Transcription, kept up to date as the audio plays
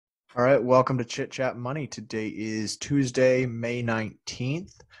All right, welcome to Chit Chat Money. Today is Tuesday, May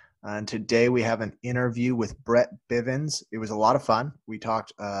 19th. And today we have an interview with Brett Bivens. It was a lot of fun. We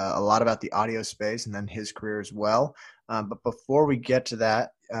talked a lot about the audio space and then his career as well. But before we get to that,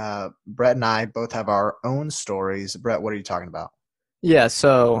 Brett and I both have our own stories. Brett, what are you talking about? Yeah,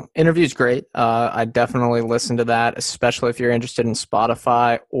 so interview's great. I definitely listen to that, especially if you're interested in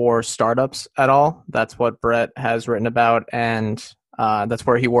Spotify or startups at all. That's what Brett has written about, and that's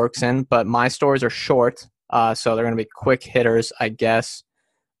where he works in. But my stories are short, so they're going to be quick hitters, I guess.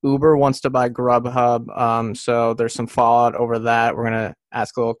 Uber wants to buy Grubhub, so there's some fallout over that. We're going to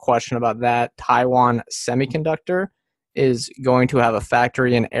ask a little question about that. Taiwan Semiconductor is going to have a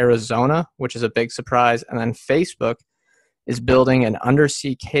factory in Arizona, which is a big surprise. And then Facebook is building an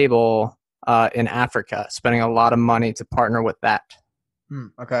undersea cable in Africa, spending a lot of money to partner with that.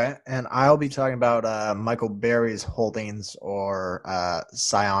 Okay, and I'll be talking about Michael Berry's holdings or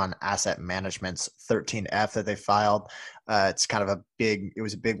Scion Asset Management's 13F that they filed. It's kind of it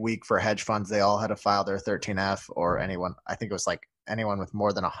was a big week for hedge funds. They all had to file their 13F or anyone, I think it was like anyone with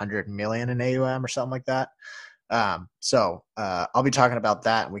more than 100 million in AUM or something like that. I'll be talking about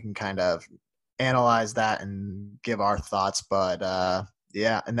that and we can kind of analyze that and give our thoughts. But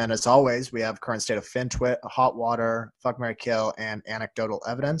yeah, and then as always, we have current state of FinTwit, hot water, fuck Mary Kill, and anecdotal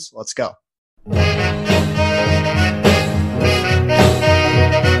evidence. Let's go.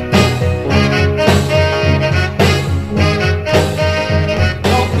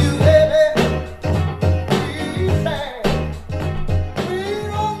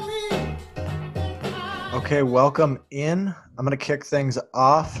 Okay, welcome in. I'm going to kick things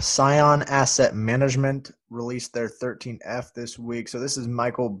off. Scion Asset Management released their 13F this week. So this is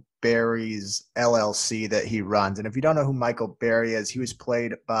Michael Berry's LLC that he runs. And if you don't know who Michael Berry is, he was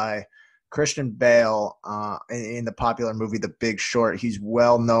played by Christian Bale in the popular movie The Big Short. He's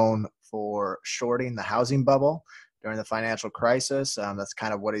well known for shorting the housing bubble during the financial crisis. That's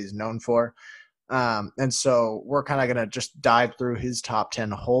kind of what he's known for. And so we're kind of going to just dive through his top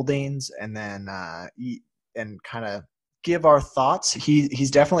 10 holdings and then and kind of give our thoughts. He's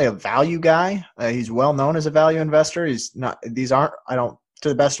definitely a value guy. He's well known as a value investor. He's not. These aren't. I don't. To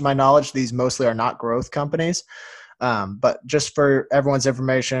the best of my knowledge, these mostly are not growth companies. But just for everyone's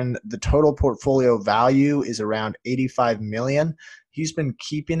information, the total portfolio value is around 85 million. He's been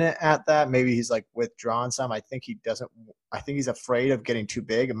keeping it at that. Maybe he's like withdrawn some. I think he doesn't. I think he's afraid of getting too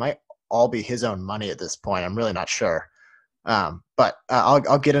big. It might all be his own money at this point. I'm really not sure.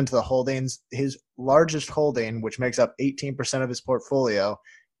 I'll get into the holdings. His largest holding, which makes up 18% of his portfolio,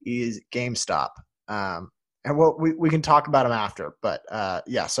 is GameStop. And we can talk about them after. But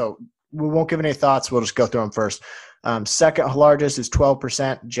yeah, so we won't give any thoughts. We'll just go through them first. Second largest is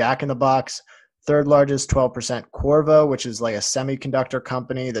 12% Jack in the Box. Third largest, 12% Qorvo, which is like a semiconductor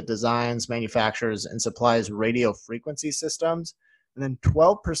company that designs, manufactures, and supplies radio frequency systems. And then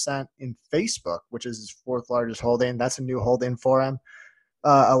 12% in Facebook, which is his fourth largest holding. That's a new holding for him.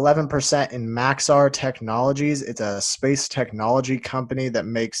 11% in Maxar Technologies. It's a space technology company that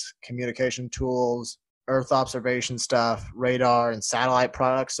makes communication tools, Earth observation stuff, radar, and satellite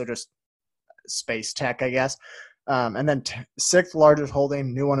products. So just space tech, I guess. And then sixth largest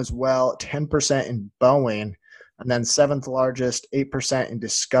holding, new one as well, 10% in Boeing. And then seventh largest, 8% in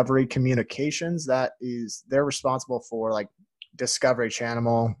Discovery Communications. They're responsible for like Discovery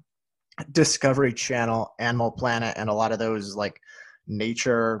Channel, Animal Planet, and a lot of those like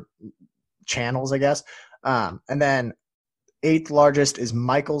nature channels, I guess. And then eighth largest is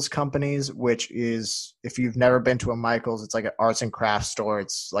Michaels Companies, which is, if you've never been to a Michaels, it's like an arts and crafts store.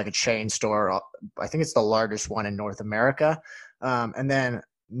 It's like a chain store. I think it's the largest one in North America. And then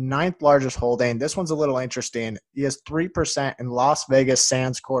ninth largest holding. This one's a little interesting. He has 3% in Las Vegas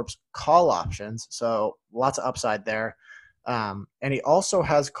Sands Corp's call options. So lots of upside there. And he also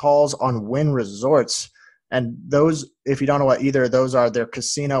has calls on Wynn Resorts. And those, if you don't know what either of those are, they're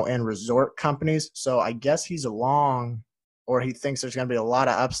casino and resort companies. So I guess he's long, or he thinks there's going to be a lot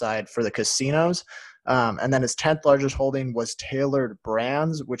of upside for the casinos. And then his 10th largest holding was Tailored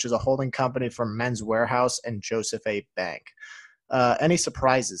Brands, which is a holding company for Men's Warehouse and Joseph A. Bank. Any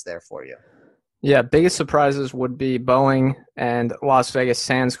surprises there for you? Yeah, biggest surprises would be Boeing and Las Vegas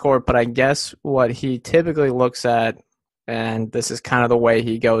Sands Corp. But I guess what he typically looks at, and this is kind of the way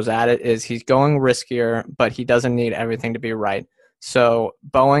he goes at it, is he's going riskier, but he doesn't need everything to be right. So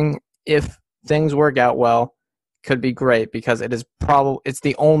Boeing, if things work out well, could be great because it's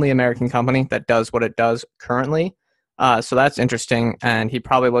the only American company that does what it does currently. So that's interesting, and he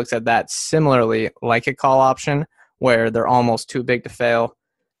probably looks at that similarly, like a call option, where they're almost too big to fail.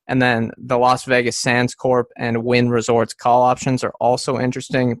 And then the Las Vegas Sands Corp and Wynn Resorts call options are also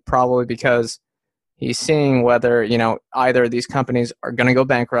interesting, probably because he's seeing whether, either of these companies are going to go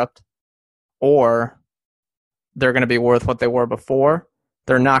bankrupt or they're going to be worth what they were before.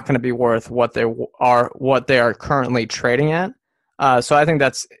 They're not going to be worth what they are currently trading at. So I think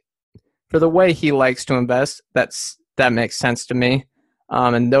that's, for the way he likes to invest, that makes sense to me.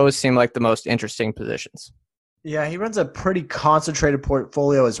 And those seem like the most interesting positions. Yeah, he runs a pretty concentrated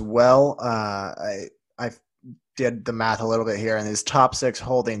portfolio as well. I did the math a little bit here, and his top 6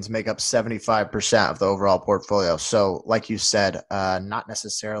 holdings make up 75% of the overall portfolio. So, like you said, not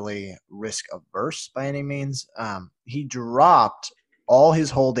necessarily risk averse by any means. He dropped all his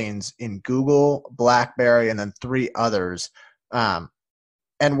holdings in Google, BlackBerry, and then 3 others.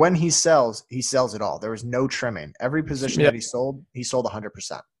 And when he sells it all. There was no trimming. Every position that he sold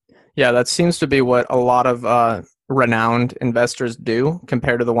 100%. Yeah, that seems to be what a lot of renowned investors do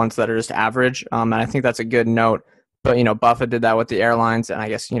compared to the ones that are just average. And I think that's a good note. But, Buffett did that with the airlines. And I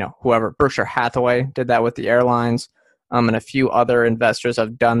guess, whoever, Berkshire Hathaway did that with the airlines. And a few other investors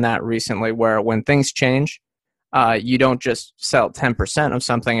have done that recently, where when things change, you don't just sell 10% of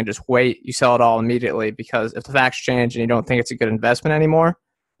something and just wait. You sell it all immediately, because if the facts change and you don't think it's a good investment anymore,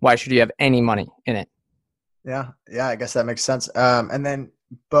 why should you have any money in it? Yeah, I guess that makes sense. And then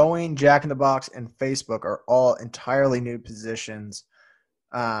Boeing, Jack in the Box, and Facebook are all entirely new positions.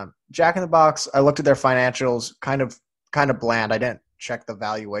 Jack in the Box, I looked at their financials, kind of bland. I didn't check the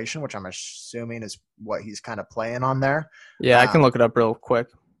valuation, which I'm assuming is what he's kind of playing on there. Yeah, I can look it up real quick.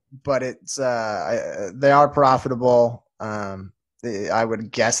 But it's they are profitable. I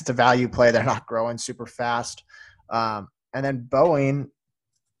would guess it's a value play. They're not growing super fast. And then Boeing,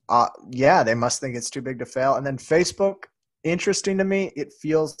 they must think it's too big to fail. And then Facebook, interesting to me, it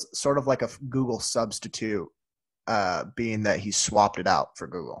feels sort of like a Google substitute, being that he swapped it out for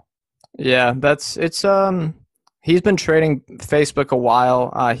Google. Yeah, he's been trading Facebook a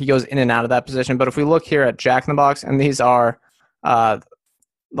while. He goes in and out of that position. But if we look here at Jack in the Box, and these are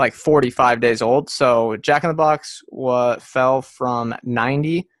like 45 days old. So Jack in the Box fell from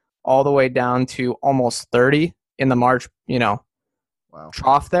 90 all the way down to almost 30 in the March,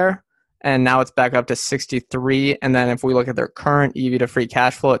 trough there. And now it's back up to 63. And then if we look at their current EV to free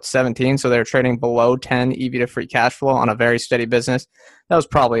cash flow, it's 17. So they're trading below 10 EV to free cash flow on a very steady business. That was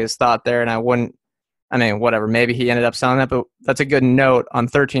probably his thought there. And whatever, maybe he ended up selling that, but that's a good note on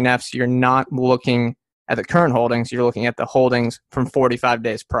 13Fs. You're not looking at the current holdings. You're looking at the holdings from 45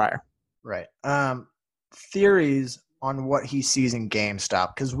 days prior. Right. Theories on what he sees in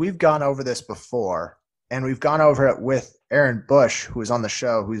GameStop, because we've gone over this before, and we've gone over it with Aaron Bush, who was on the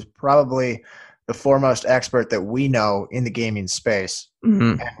show, who's probably the foremost expert that we know in the gaming space.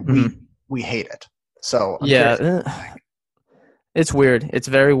 Mm-hmm. And we hate it. So it's weird. It's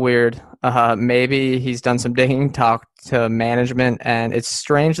very weird. Maybe he's done some digging, talked to management, and it's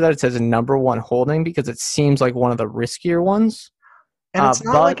strange that it says a number 1 holding, because it seems like one of the riskier ones. And it's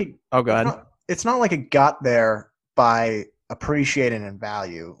not go ahead. It's not like it got there by appreciating in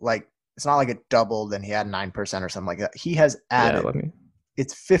value. Like, it's not like it doubled and he had 9% or something like that. He has added.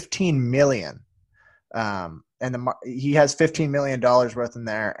 It's $15 million, and he has $15 million worth in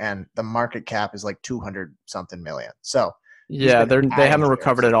there, and the market cap is like 200 something million. So yeah, they haven't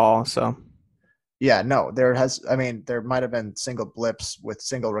recovered at all. So yeah, no, there might have been single blips with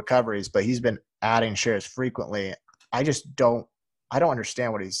single recoveries, but he's been adding shares frequently. I don't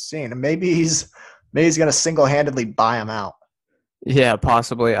understand what he's seeing, and maybe he's going to single-handedly buy them out. Yeah,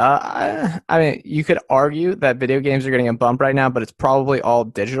 possibly. You could argue that video games are getting a bump right now, but it's probably all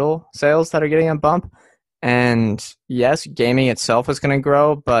digital sales that are getting a bump. And yes, gaming itself is going to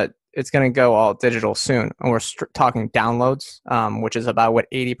grow, but it's going to go all digital soon. And we're talking downloads, which is about what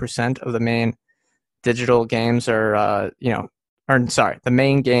 80% of the main digital games are, the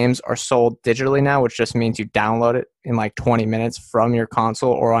main games are sold digitally now, which just means you download it in like 20 minutes from your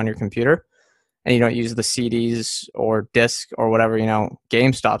console or on your computer. And you don't use the CDs or disc or whatever,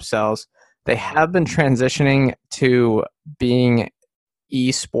 GameStop sells. They have been transitioning to being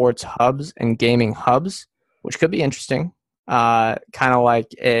esports hubs and gaming hubs, which could be interesting. Kind of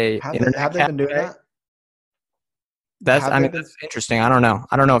like a internet have they been doing that? That's interesting. I don't know.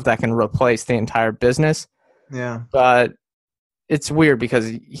 I don't know if that can replace the entire business. Yeah. But it's weird because,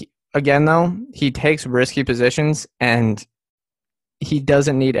 he takes risky positions, and he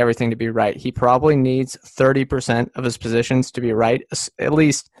doesn't need everything to be right. He probably needs 30% of his positions to be right, at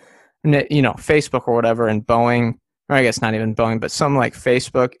least, Facebook or whatever, and Boeing, or I guess not even Boeing, but something like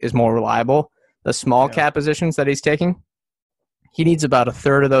Facebook is more reliable. The small cap positions that he's taking, he needs about a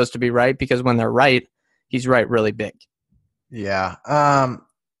third of those to be right, because when they're right, he's right really big. Yeah.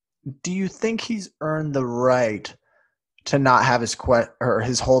 do you think he's earned the right to not have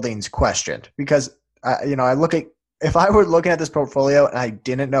his holdings questioned? Because I look at, if I were looking at this portfolio and I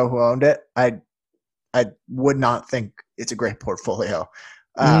didn't know who owned it, I would not think it's a great portfolio.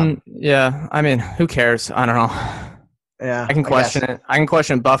 Yeah, I mean, who cares? I don't know. Yeah, I can I guess. question it. I can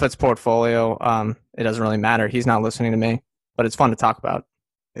question Buffett's portfolio. It doesn't really matter. He's not listening to me, but it's fun to talk about.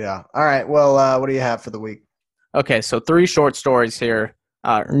 Yeah. All right. Well, what do you have for the week? Okay, so three short stories here,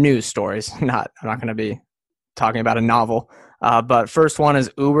 news stories. I'm not going to be talking about a novel. But first one is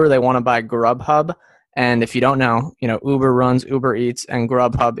Uber. They want to buy Grubhub. And if you don't know, Uber runs Uber Eats, and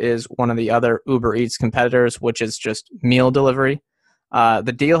Grubhub is one of the other Uber Eats competitors, which is just meal delivery.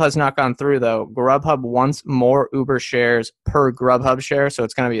 The deal has not gone through, though. Grubhub wants more Uber shares per Grubhub share, so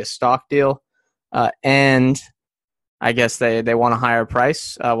it's going to be a stock deal. And I guess they want a higher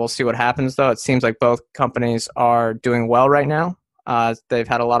price. We'll see what happens, though. It seems like both companies are doing well right now. They've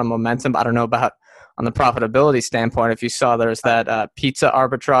had a lot of momentum. I don't know about on the profitability standpoint. If you saw, there's that pizza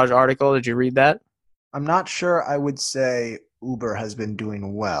arbitrage article. Did you read that? I'm not sure I would say Uber has been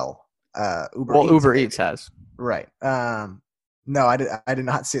doing well. Uber Eats has. Right. No, I did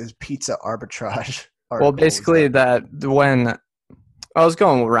not see this pizza arbitrage article. Well, basically that when I was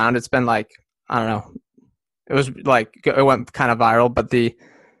going around, it's been like, I don't know. It was like, it went kind of viral, but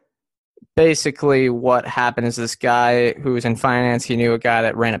basically what happened is this guy who was in finance, he knew a guy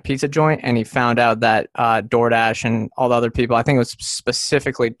that ran a pizza joint, and he found out that DoorDash and all the other people, I think it was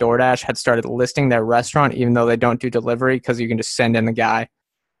specifically DoorDash, had started listing their restaurant, even though they don't do delivery, because you can just send in the guy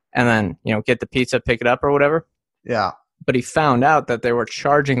and then, get the pizza, pick it up or whatever. Yeah. But he found out that they were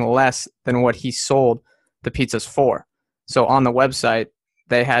charging less than what he sold the pizzas for. So on the website,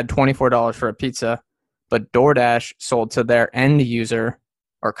 they had $24 for a pizza, but DoorDash sold to their end user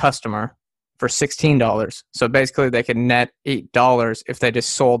or customer for $16. So basically they could net $8 if they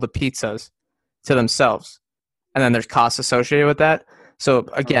just sold the pizzas to themselves. And then there's costs associated with that. So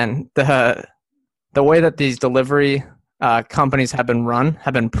again, the way that these delivery companies have been run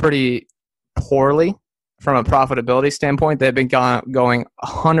have been pretty poorly from a profitability standpoint. They've been going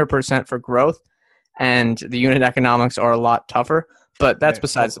 100% for growth, and the unit economics are a lot tougher. But that's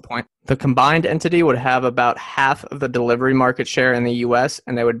besides the point. The combined entity would have about half of the delivery market share in the U.S.,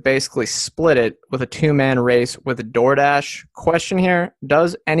 and they would basically split it with a two-man race with DoorDash. Question here,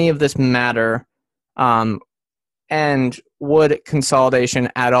 does any of this matter? And would consolidation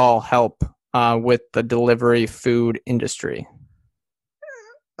at all help with the delivery food industry?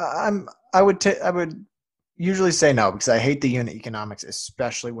 I would usually say no, because I hate the unit economics,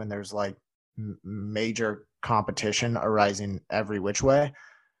 especially when there's like major competition arising every which way.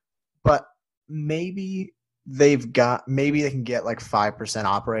 But maybe they can get like 5%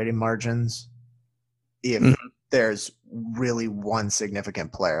 operating margins if there's really one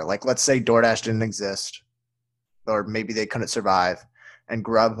significant player. Like, let's say DoorDash didn't exist, or maybe they couldn't survive, and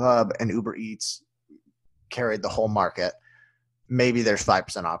Grubhub and Uber Eats carried the whole market. Maybe there's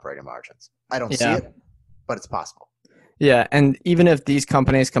 5% operating margins. I don't see it, but it's possible. Yeah, and even if these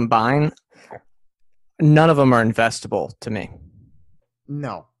companies combine, none of them are investable to me.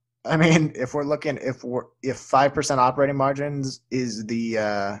 No. I mean, if 5% operating margins is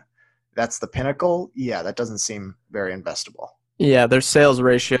that's the pinnacle, that doesn't seem very investable. Yeah, their sales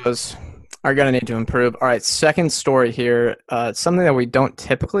ratios are going to need to improve. All right, second story here. Something that we don't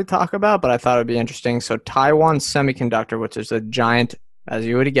typically talk about, but I thought it would be interesting. So Taiwan Semiconductor, which is a giant, as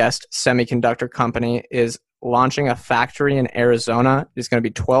you would have guessed, semiconductor company, is launching a factory in Arizona. It's going to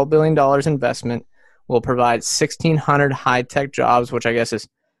be $12 billion investment. Will provide 1,600 high-tech jobs, which I guess is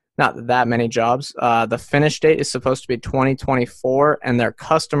not that many jobs. The finish date is supposed to be 2024, and their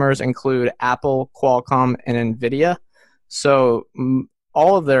customers include Apple, Qualcomm, and NVIDIA. So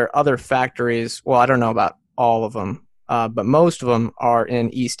all of their other factories, well, I don't know about all of them, but most of them are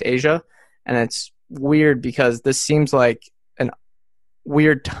in East Asia. And it's weird because this seems like an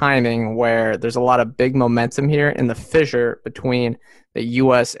weird timing where there's a lot of big momentum here in the fissure between the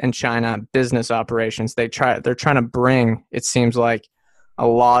U.S. and China business operations. They're trying to bring, it seems like, a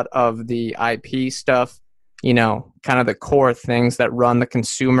lot of the IP stuff, kind of the core things that run the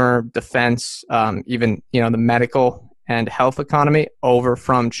consumer defense, even, the medical and health economy over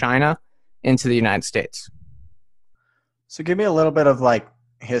from China into the United States. So give me a little bit of like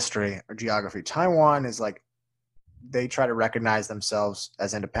history or geography. Taiwan is like, they try to recognize themselves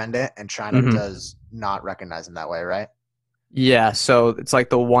as independent, and China does not recognize them that way, right? Yeah, so it's like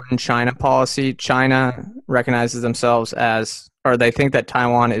the one China policy. China recognizes themselves as, or they think that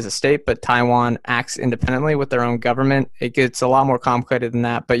Taiwan is a state, but Taiwan acts independently with their own government. It gets a lot more complicated than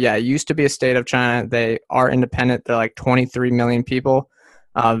that. But yeah, it used to be a state of China. They are independent. They're like 23 million people.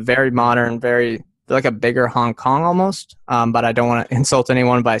 Very modern, very like a bigger Hong Kong almost. But I don't want to insult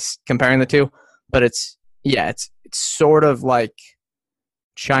anyone by comparing the two. But it's sort of like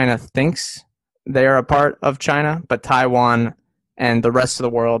China thinks they are a part of China, but Taiwan and the rest of the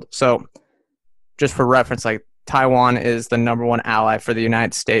world. So just for reference, like Taiwan is the number one ally for the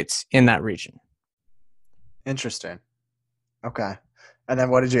United States in that region. Interesting. Okay. And then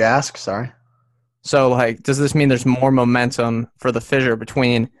what did you ask? Sorry. So, like, does this mean there's more momentum for the fissure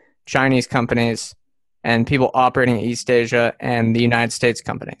between Chinese companies and people operating in East Asia and the United States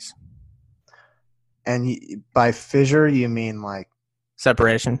companies? And by fissure, you mean like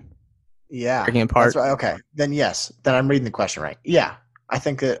Separation, yeah, breaking that's apart. right. Okay, then yes, then I'm reading the question right. Yeah, I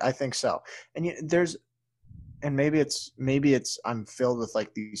think so. And there's and maybe it's I'm filled with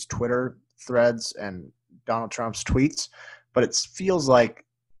like these Twitter threads and Donald Trump's tweets, but it feels like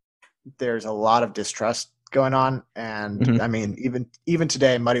there's a lot of distrust going on. And Hmm. I mean, even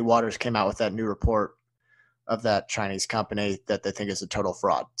today, Muddy Waters came out with that new report of that Chinese company that they think is a total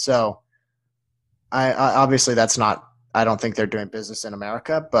fraud. So I obviously that's not. I don't think they're doing business in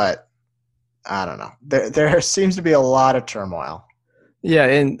America, but I don't know. There seems to be a lot of turmoil. Yeah,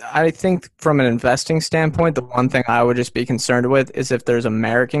 and I think from an investing standpoint, the one thing I would just be concerned with is if there's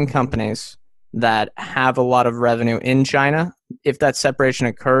American companies that have a lot of revenue in China, if that separation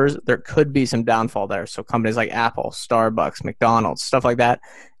occurs, there could be some downfall there. So companies like Apple, Starbucks, McDonald's, stuff like that.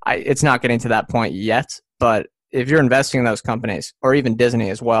 It's not getting to that point yet, but if you're investing in those companies, or even Disney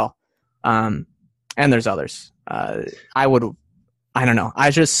as well, um, and there's others, I would, I don't know.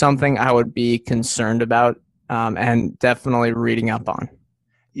 I just something I would be concerned about, and definitely reading up on.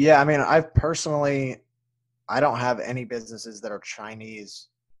 Yeah, I mean, I don't have any businesses that are Chinese,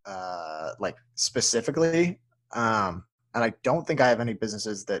 like specifically, and I don't think I have any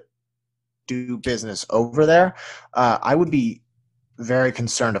businesses that do business over there. I would be very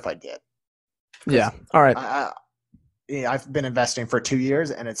concerned if I did, Yeah. because All right. yeah, I've been investing for 2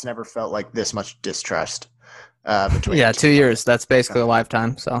 years, and it's never felt like this much distrust between the Yeah, two 2 years. That's basically a companies.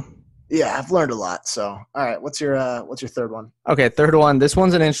 lifetime. So, Yeah, I've learned a lot. So, all right, what's your third one? okay, third one. This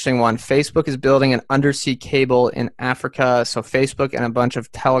one's an interesting one. Facebook is building an undersea cable in Africa. So, Facebook and a bunch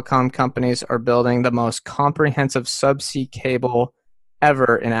of telecom companies are building the most comprehensive subsea cable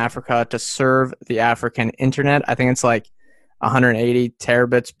ever in Africa to serve the African internet. I think it's like 180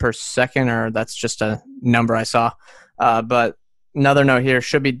 terabits per second, or that's just a number I saw. But another note here,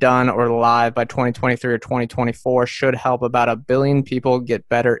 should be done or live by 2023 or 2024, should help about a billion people get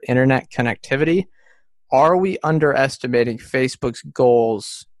better internet connectivity. Are we underestimating Facebook's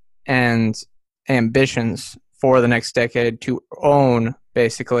goals and ambitions for the next decade to own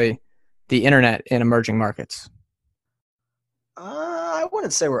basically the internet in emerging markets? I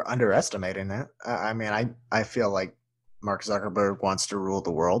wouldn't say we're underestimating it. I mean, I feel like Mark Zuckerberg wants to rule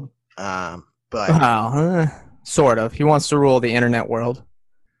the world, but Wow, sort of. He wants to rule the internet world.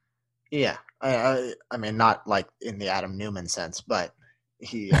 yeah, I mean, not like in the Adam Newman sense, but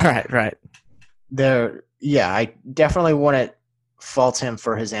he, Right, right. there, yeah, I definitely wouldn't fault him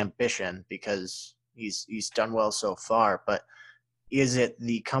for his ambition because he's done well so far. But is it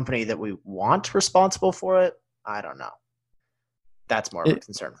the company that we want responsible for it? I don't know. That's more of a It,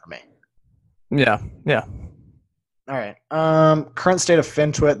 concern for me. yeah, yeah. All right. Current state of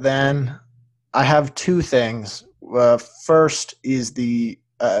FinTwit. Then I have two things. First is the.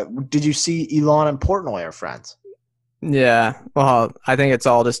 Did you see Elon and Portnoy are friends? Yeah. Well, I think it's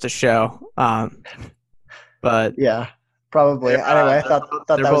all just a show. But Yeah, probably. Anyway, I thought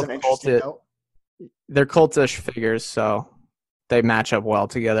they're that was both an interesting culted. note. They're cultish figures, so they match up well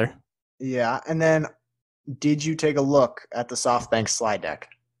together. Yeah, and then did you take a look at the SoftBank slide deck?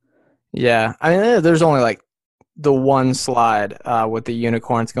 Yeah, I mean, there's only like the one slide with the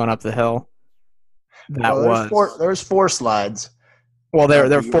unicorns going up the hill. That Well, was There's four slides well, they're of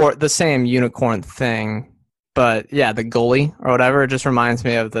they're the for the same unicorn thing, but yeah, the goalie or whatever. It just reminds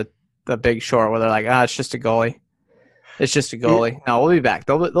me of the Big Short, where they're like, ah, it's just a goalie. It's just a it, goalie. No, we'll be back.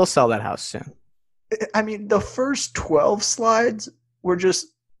 They'll sell that house soon. I mean, the first 12 slides were just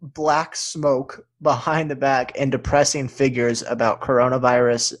black smoke behind the back and depressing figures about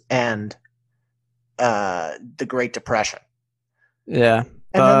coronavirus and the Great Depression. Yeah, And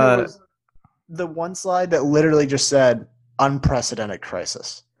then there but was the one slide that literally just said unprecedented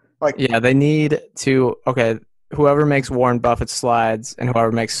crisis. Like, yeah, they need to. Okay, whoever makes Warren Buffett slides and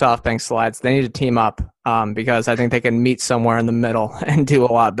whoever makes SoftBank slides, they need to team up because I think they can meet somewhere in the middle and do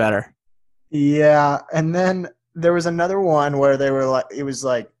a lot better. yeah. And then there was another one where they were like, it was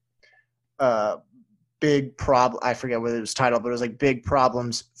like, uh, big problem. I forget what it was titled, but it was like big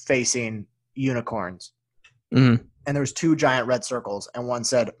problems facing unicorns. Mm-hmm. and there was two giant red circles, and one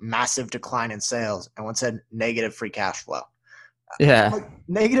said massive decline in sales, and one said negative free cash flow. Yeah. Like,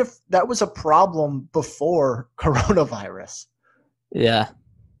 negative, that was a problem before coronavirus. Yeah.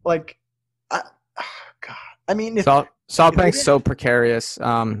 Like, God, I mean, if SoftBank's so precarious.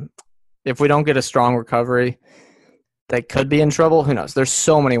 If we don't get a strong recovery, they could be in trouble. Who knows? There's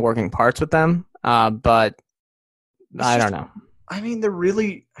so many working parts with them, but I don't know. I mean,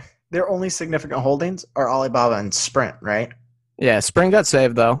 their only significant holdings are Alibaba and Sprint, right? Yeah, Sprint got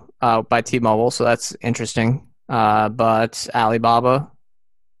saved though by T-Mobile, so that's interesting. But Alibaba,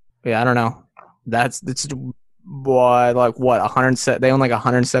 yeah, I don't know. It's what 100. They own like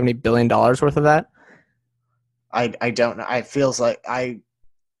 $170 billion worth of that. I don't know. It feels like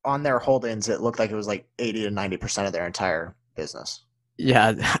on their holdings, it looked like it was like 80 to 90% of their entire business.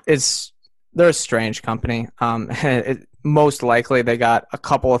 Yeah, they're a strange company. Most likely they got a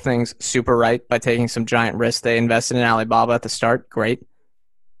couple of things super right by taking some giant risks. They invested in Alibaba at the start. Great.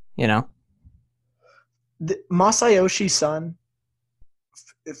 The Masayoshi Son,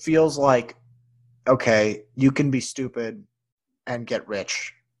 it feels like, okay, you can be stupid and get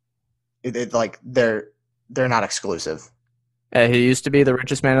rich. It like they're not exclusive. He used to be the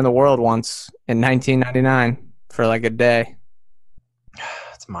richest man in the world once in 1999 for like a day.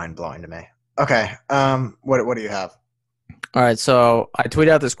 It's mind blowing to me. Okay, what do you have? All right, so I tweeted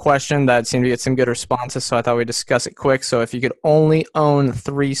out this question that seemed to get some good responses, so I thought we'd discuss it quick. So if you could only own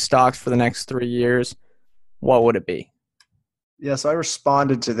 3 stocks for the next 3 years, what would it be? Yeah, so I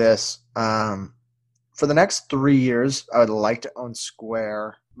responded to this. For the next 3 years, I would like to own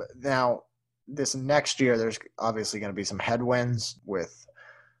Square. But now, this next year, there's obviously going to be some headwinds with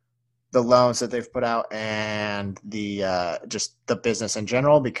the loans that they've put out and the just the business in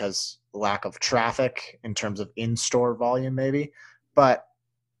general because lack of traffic in terms of in-store volume maybe. But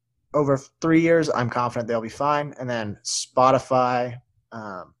over 3 years, I'm confident they'll be fine. And then Spotify,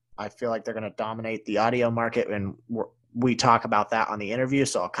 I feel like they're going to dominate the audio market, and we talk about that on the interview,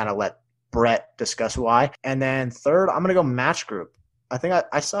 so I'll kind of let Brett discuss why. And then third, I'm going to go Match Group. I think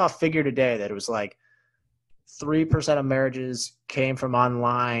I saw a figure today that it was like 3% of marriages came from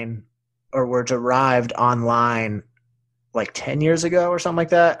online or were derived online like 10 years ago or something like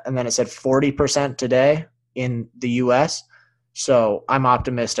that. And then it said 40% today in the US. So I'm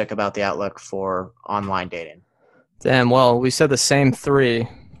optimistic about the outlook for online dating. Damn, well, we said the same 3.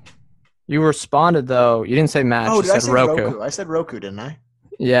 You responded, though. You didn't say Match. Oh, you did I said say Roku. I said Roku, didn't I?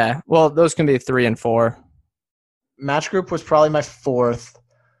 Yeah. Well, those can be 3 and 4. Match Group was probably my 4th.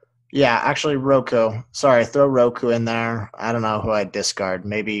 Yeah, actually Roku. Sorry, throw Roku in there. I don't know who I'd discard.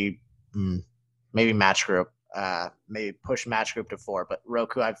 Maybe Match Group. Maybe push Match Group to 4. But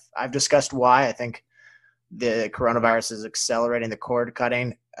Roku, I've discussed why. I think the coronavirus is accelerating the cord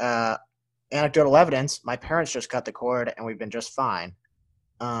cutting. Anecdotal evidence, my parents just cut the cord and we've been just fine.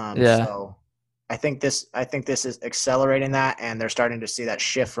 So I think this is accelerating that, and they're starting to see that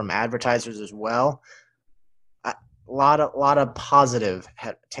shift from advertisers as well. A lot of positive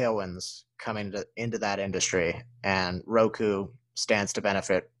tailwinds coming into that industry, and Roku stands to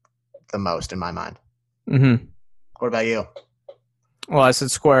benefit the most in my mind. Mm-hmm. What about you? Well, I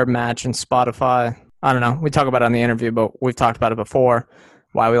said Square, Match, and Spotify. I don't know. We talk about it on the interview, but we've talked about it before,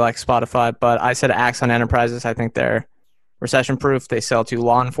 why we like Spotify. But I said Axon Enterprises. I think they're recession-proof. They sell to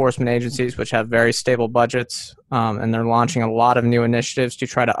law enforcement agencies, which have very stable budgets, and they're launching a lot of new initiatives to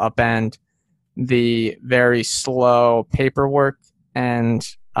try to upend the very slow paperwork and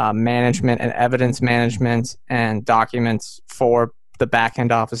management and evidence management and documents for the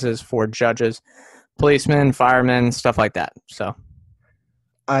back-end offices for judges, policemen, firemen, stuff like that. So,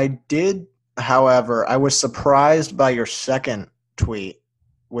 I did, however, I was surprised by your second tweet,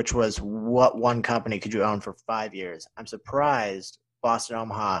 which was what one company could you own for 5 years? I'm surprised Boston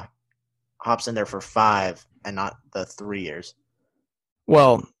Omaha hops in there for 5 and not the 3 years.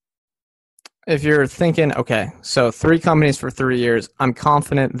 Well, if you're thinking, okay, so 3 companies for 3 years, I'm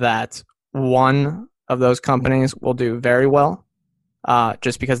confident that one of those companies will do very well,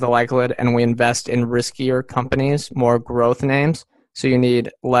 just because of the likelihood, and we invest in riskier companies, more growth names, so you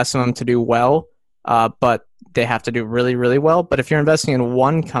need less of them to do well, but they have to do really, really well. But if you're investing in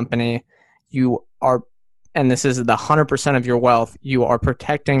one company, you are, and this is the 100% of your wealth, you are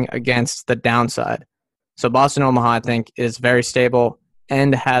protecting against the downside. So Boston Omaha, I think, is very stable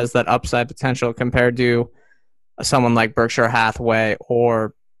and has that upside potential compared to someone like Berkshire Hathaway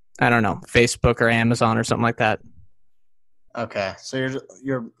or, I don't know, Facebook or Amazon or something like that. Okay, so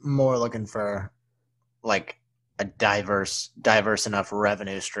you're more looking for like a diverse enough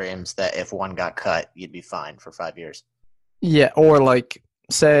revenue streams that if one got cut, you'd be fine for 5 years. Yeah, or like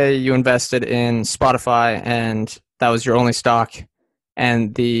say you invested in Spotify and that was your only stock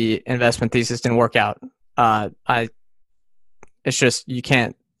and the investment thesis didn't work out. It's just, you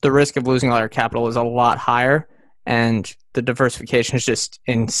can't, the risk of losing all your capital is a lot higher, and the diversification is just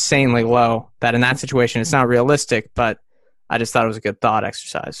insanely low, that in that situation, it's not realistic, but I just thought it was a good thought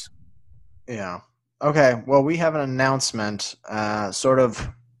exercise. Yeah. Okay. Well, we have an announcement, sort of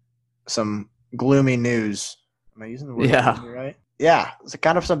some gloomy news. Am I using the word gloomy right? Yeah. It's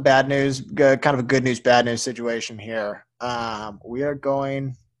kind of some bad news, kind of a good news, bad news situation here. We are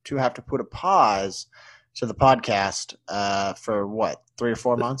going to have to put a pause to the podcast for what, 3 or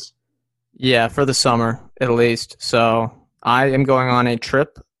 4 months? Yeah, for the summer at least. So I am going on a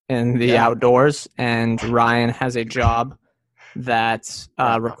trip in the outdoors, and Ryan has a job that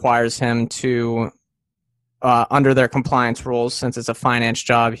requires him to, under their compliance rules, since it's a finance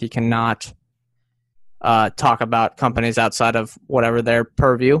job, he cannot talk about companies outside of whatever their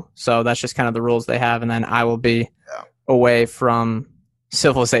purview. So that's just kind of the rules they have. And then I will be away from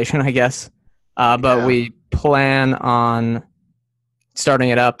civilization, I guess. But we plan on starting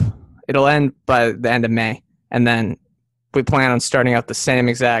it up. It'll end by the end of May. And then we plan on starting out the same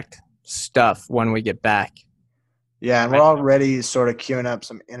exact stuff when we get back. Yeah, and we're already sort of queuing up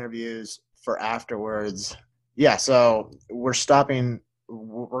some interviews for afterwards. Yeah, so we're stopping.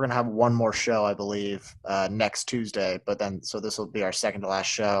 We're going to have one more show, I believe, next Tuesday. But then, so this will be our second to last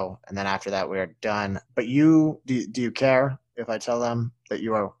show. And then after that, we are done. But do you care if I tell them that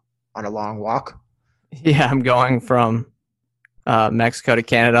you are on a long walk? Yeah, I'm going from Mexico to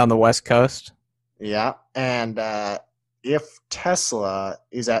Canada on the West Coast. Yeah, and if Tesla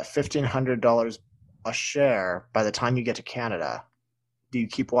is at $1,500 a share by the time you get to Canada, do you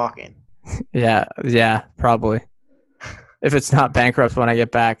keep walking? Yeah, probably. If it's not bankrupt when I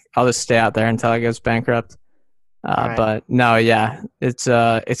get back, I'll just stay out there until it goes bankrupt. Right. But no, yeah, it's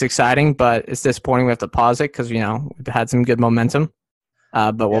exciting, but it's disappointing we have to pause it because, we've had some good momentum.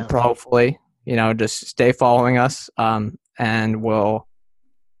 But we'll hopefully, just stay following us, and we'll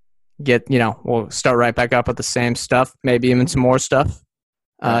get, we'll start right back up with the same stuff, maybe even some more stuff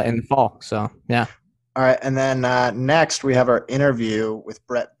in the fall. So, yeah. All right. And then next we have our interview with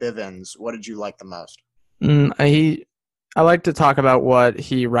Brett Bivens. What did you like the most? I like to talk about what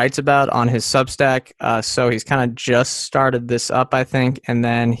he writes about on his Substack. So he's kind of just started this up, I think. And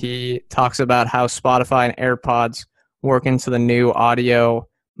then he talks about how Spotify and AirPods work into the new audio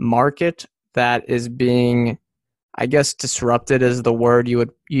market that is being, I guess, disrupted is the word you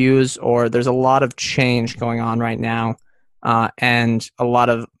would use, or there's a lot of change going on right now, and a lot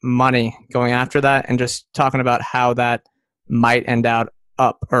of money going after that, and just talking about how that might end up,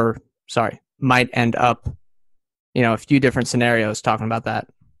 a few different scenarios talking about that.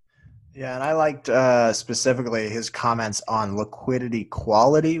 Yeah, and I liked specifically his comments on liquidity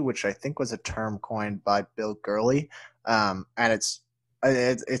quality, which I think was a term coined by Bill Gurley, and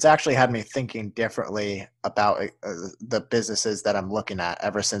it's actually had me thinking differently about the businesses that I'm looking at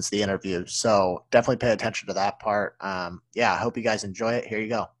ever since the interview. So definitely pay attention to that part. I hope you guys enjoy it. Here you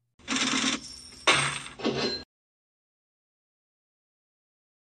go.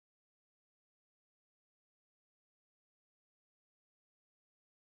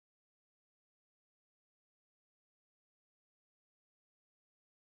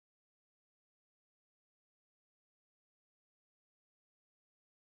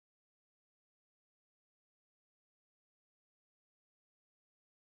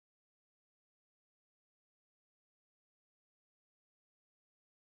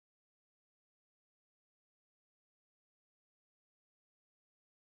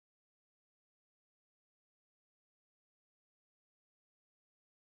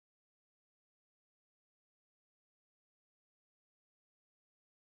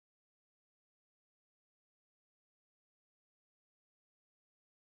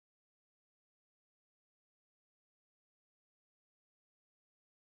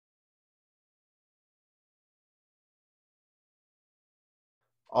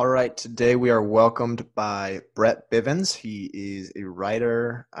 All right, today we are welcomed by Brett Bivens. He is a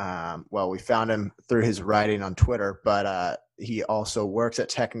writer. We found him through his writing on Twitter, but he also works at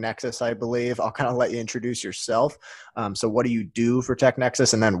TechNexus, I believe. I'll kind of let you introduce yourself. So what do you do for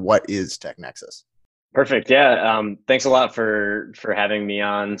TechNexus, and then what is TechNexus? Perfect. Yeah. Thanks a lot for having me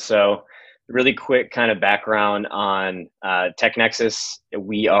on. So really quick kind of background on TechNexus.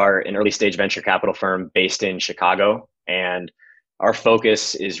 We are an early stage venture capital firm based in Chicago, and our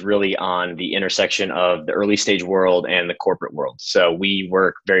focus is really on the intersection of the early stage world and the corporate world. So we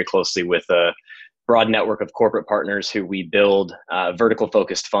work very closely with a broad network of corporate partners who we build vertical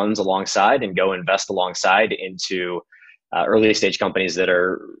focused funds alongside and go invest alongside into early stage companies that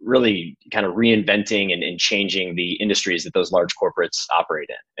are really kind of reinventing and changing the industries that those large corporates operate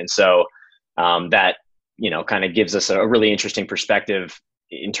in. And so that, kind of gives us a really interesting perspective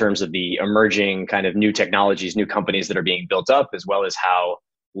in terms of the emerging kind of new technologies, new companies that are being built up, as well as how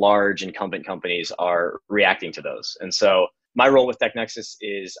large incumbent companies are reacting to those. And so my role with TechNexus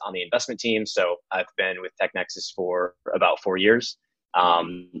is on the investment team. So I've been with TechNexus for about 4 years.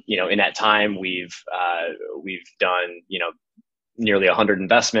 In that time, we've done nearly 100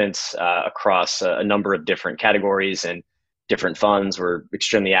 investments across a number of different categories and different funds. We're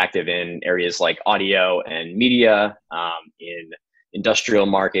extremely active in areas like audio and media, in industrial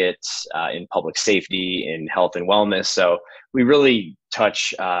markets, in public safety, in health and wellness. So we really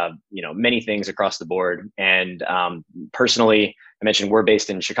touch many things across the board. And personally, I mentioned we're based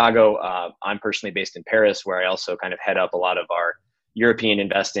in Chicago. I'm personally based in Paris, where I also kind of head up a lot of our European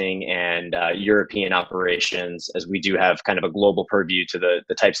investing and European operations, as we do have kind of a global purview to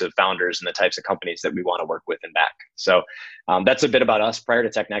the types of founders and the types of companies that we want to work with and back. So that's a bit about us. Prior to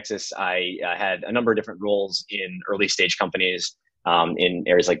TechNexus, I had a number of different roles in early stage companies in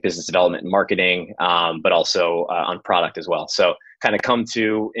areas like business development and marketing, but also on product as well. So kind of come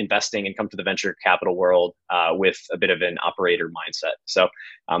to investing and come to the venture capital world with a bit of an operator mindset. So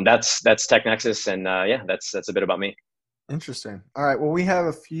that's TechNexus, and that's a bit about me. Interesting. All right. Well, we have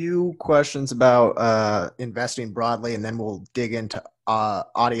a few questions about investing broadly, and then we'll dig into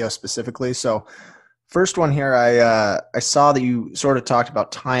audio specifically. So first one here, I saw that you sort of talked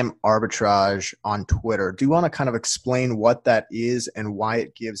about time arbitrage on Twitter. Do you want to kind of explain what that is and why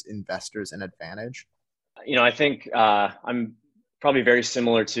it gives investors an advantage? I think I'm probably very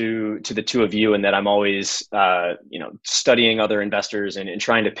similar to the two of you in that I'm always, studying other investors and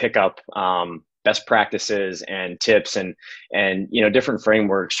trying to pick up best practices and tips and different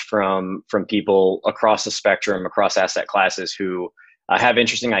frameworks from people across the spectrum, across asset classes who have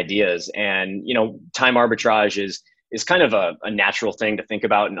interesting ideas. And time arbitrage is kind of a natural thing to think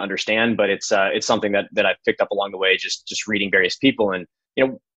about and understand, but it's something that I've picked up along the way, just reading various people. And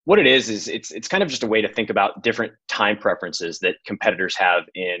what it is it's kind of just a way to think about different time preferences that competitors have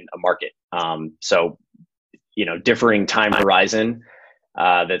in a market. So differing time horizon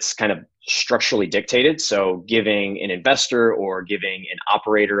that's kind of structurally dictated. So giving an investor or giving an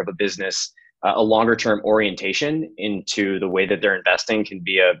operator of a business a longer term orientation into the way that they're investing can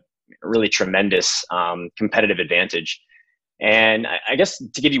be a really tremendous competitive advantage. And I guess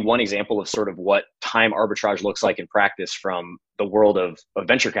to give you one example of sort of what time arbitrage looks like in practice from the world of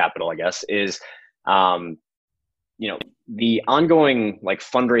venture capital, I guess, is the ongoing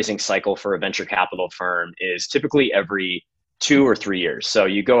fundraising cycle for a venture capital firm is typically every 2 or 3 years. So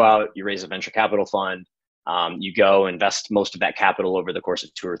you go out, you raise a venture capital fund, you go invest most of that capital over the course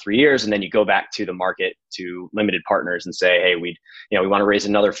of 2 or 3 years, and then you go back to the market to limited partners and say, hey, we want to raise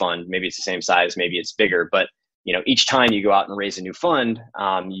another fund. Maybe it's the same size, maybe it's bigger, but each time you go out and raise a new fund,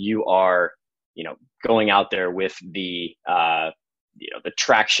 you are going out there with the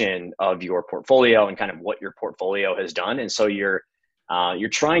traction of your portfolio and kind of what your portfolio has done, and so you're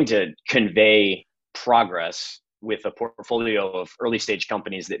trying to convey progress with a portfolio of early stage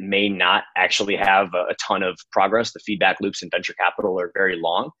companies that may not actually have a ton of progress. The feedback loops in venture capital are very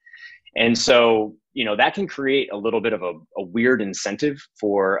long. And so, that can create a little bit of a weird incentive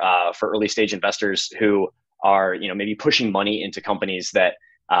for early stage investors who are, maybe pushing money into companies that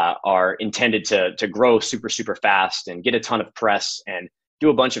are intended to grow super, super fast and get a ton of press and do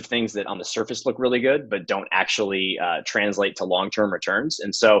a bunch of things that on the surface look really good, but don't actually translate to long-term returns.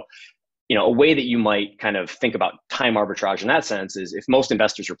 And so, a way that you might kind of think about time arbitrage in that sense is if most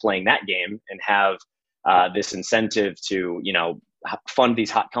investors are playing that game and have this incentive to, fund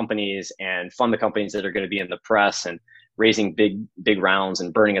these hot companies and fund the companies that are going to be in the press and raising big rounds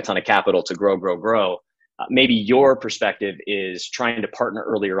and burning a ton of capital to grow. Maybe your perspective is trying to partner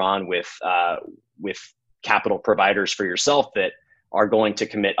earlier on with capital providers for yourself that are going to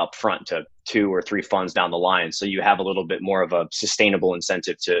commit upfront to 2 or 3 funds down the line. So you have a little bit more of a sustainable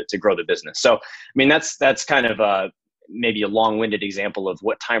incentive to grow the business. So, that's kind of maybe a long-winded example of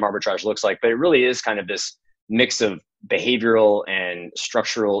what time arbitrage looks like, but it really is kind of this mix of behavioral and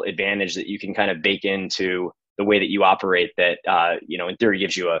structural advantage that you can kind of bake into the way that you operate that, in theory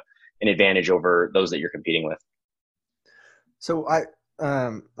gives you an advantage over those that you're competing with. So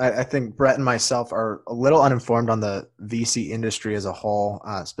I think Brett and myself are a little uninformed on the VC industry as a whole,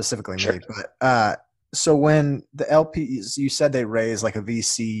 specifically Sure. me. But so when the LPs, you said they raise like a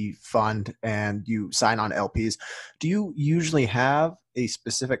VC fund and you sign on LPs, do you usually have a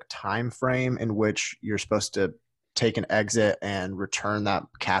specific time frame in which you're supposed to take an exit and return that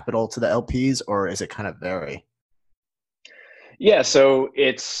capital to the LPs, or is it kind of vary? Yeah, so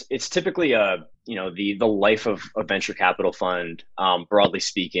it's typically the life of a venture capital fund, broadly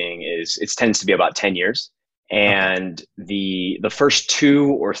speaking, is it tends to be about 10 years, Okay. and the first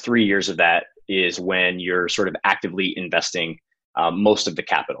 2 or 3 years of that is when you're sort of actively investing most of the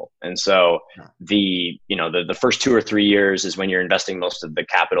capital, and so the first 2 or 3 years is when you're investing most of the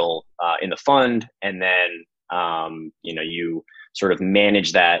capital in the fund, and then you sort of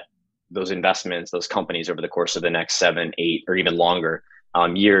manage those investments, those companies over the course of the next 7, 8, or even longer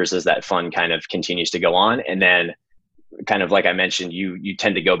years as that fund kind of continues to go on. And then, kind of like I mentioned, you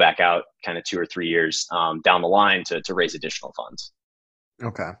tend to go back out kind of 2 or 3 years down the line to raise additional funds.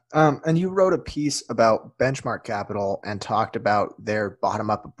 Okay. And you wrote a piece about Benchmark Capital and talked about their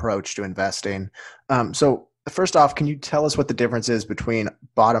bottom-up approach to investing. So first off, can you tell us what the difference is between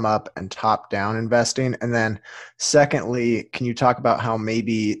bottom-up and top-down investing? And then secondly, can you talk about how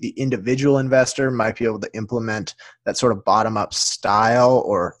maybe the individual investor might be able to implement that sort of bottom-up style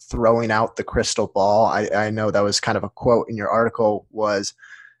or throwing out the crystal ball? I know that was kind of a quote in your article was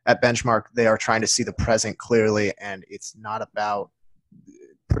at Benchmark, they are trying to see the present clearly, and it's not about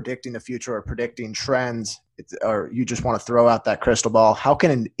predicting the future or predicting trends, or you just want to throw out that crystal ball. How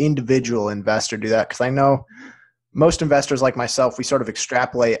can an individual investor do that? Because I know most investors like myself, we sort of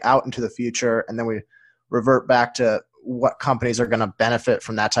extrapolate out into the future and then we revert back to what companies are going to benefit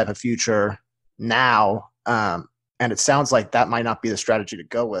from that type of future now. And it sounds like that might not be the strategy to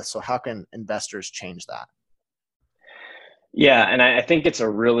go with. So how can investors change that? Yeah, and I think it's a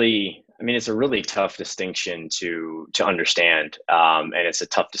really tough distinction to understand, and it's a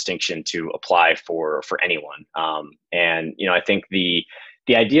tough distinction to apply for anyone. And I think the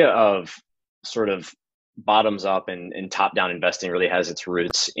idea of sort of bottoms up and top down investing really has its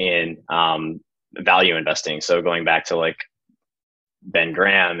roots in value investing. So going back to like Ben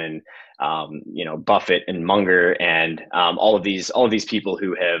Graham and Buffett and Munger and all of these people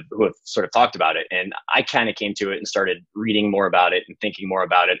who have sort of talked about it. And I kind of came to it and started reading more about it and thinking more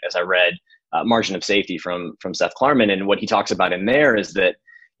about it as I read Margin of Safety from Seth Klarman. And what he talks about in there is that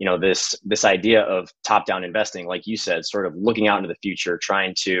this idea of top down investing, like you said, sort of looking out into the future,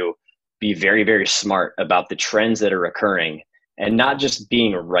 trying to be very, very smart about the trends that are occurring, and not just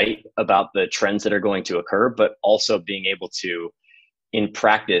being right about the trends that are going to occur, but also being able to, in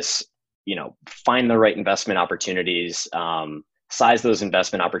practice, find the right investment opportunities, size those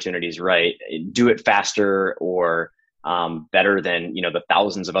investment opportunities right, do it faster or better than the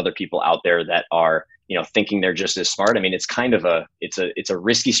thousands of other people out there that are thinking they're just as smart. I mean, it's kind of it's a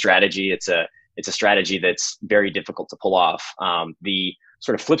risky strategy. It's a strategy that's very difficult to pull off. The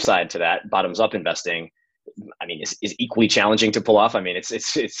sort of flip side to that, bottoms up investing, I mean, is equally challenging to pull off. I mean,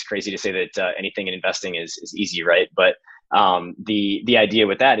 it's crazy to say that anything in investing is easy, right? But the idea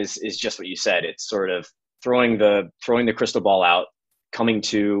with that is just what you said. It's sort of throwing the crystal ball out, coming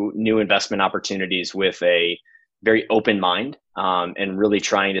to new investment opportunities with a very open mind, and really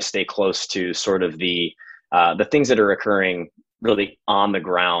trying to stay close to sort of the things that are occurring really on the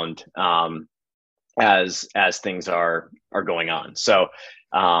ground as things are going on. So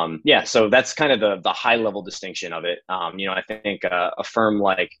so that's kind of the high level distinction of it. I think a firm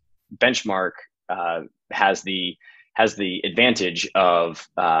like Benchmark has the advantage of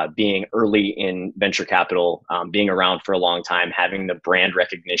being early in venture capital, being around for a long time, having the brand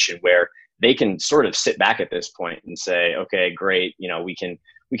recognition where they can sort of sit back at this point and say, okay, great, we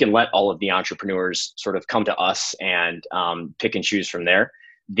can let all of the entrepreneurs sort of come to us and pick and choose from there.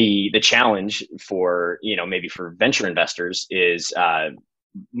 The challenge for maybe for venture investors is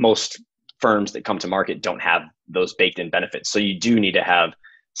most firms that come to market don't have those baked in benefits. So you do need to have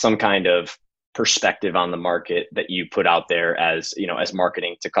some kind of perspective on the market that you put out there as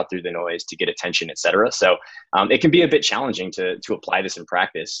marketing to cut through the noise, to get attention, et cetera. So it can be a bit challenging to apply this in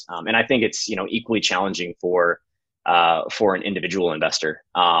practice. And I think it's equally challenging for an individual investor.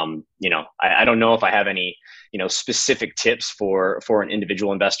 I don't know if I have any specific tips for an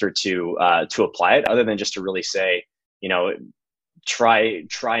individual investor to apply it, other than just to really say,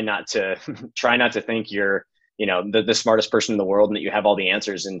 try not to think you're the smartest person in the world and that you have all the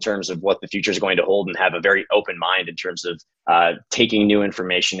answers in terms of what the future is going to hold, and have a very open mind in terms of taking new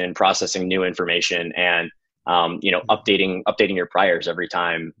information and processing new information, and updating your priors every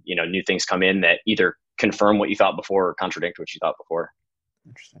time new things come in that either confirm what you thought before or contradict what you thought before.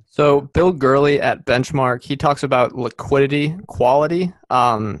 Interesting. So Bill Gurley at Benchmark, he talks about liquidity quality.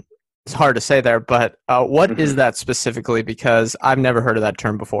 It's hard to say there, but what is that specifically? Because I've never heard of that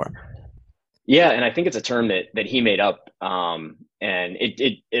term before. Yeah, and I think it's a term that he made up, and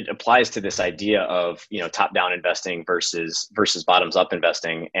it applies to this idea of top down investing versus bottoms up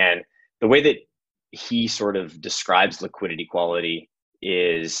investing. And the way that he sort of describes liquidity quality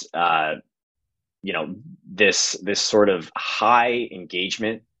is, this sort of high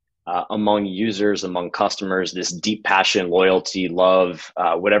engagement among users, among customers, this deep passion, loyalty, love,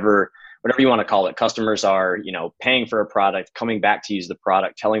 whatever you want to call it. Customers are, paying for a product, coming back to use the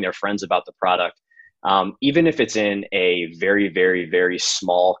product, telling their friends about the product. Even if it's in a very, very, very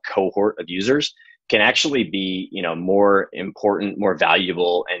small cohort of users, can actually be, more important, more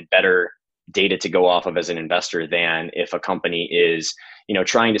valuable, and better data to go off of as an investor than if a company is,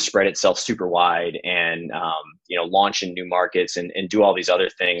 trying to spread itself super wide and, launch in new markets and do all these other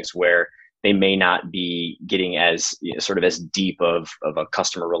things where they may not be getting as sort of as deep of a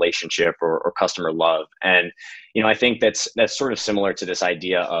customer relationship or customer love. And, I think that's sort of similar to this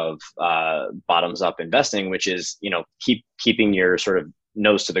idea of bottoms up investing, which is, keeping your sort of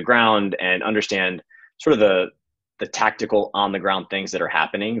nose to the ground and understand sort of the tactical on the ground things that are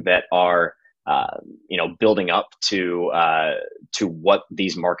happening that are, building up to what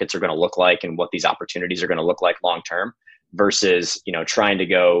these markets are going to look like and what these opportunities are going to look like long term, versus, trying to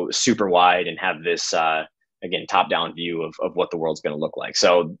go super wide and have this, again, top down view of what the world's going to look like.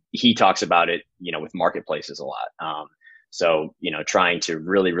 So he talks about it, with marketplaces a lot. So, trying to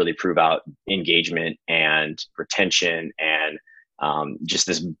really, really prove out engagement and retention and just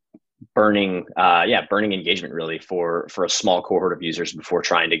this burning engagement really for a small cohort of users before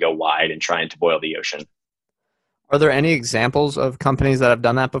trying to go wide and trying to boil the ocean. Are there any examples of companies that have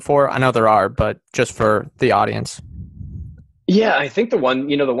done that before? I know there are, but just for the audience. Yeah, I think the one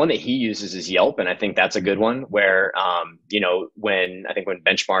that he uses is Yelp, and I think that's a good one where, when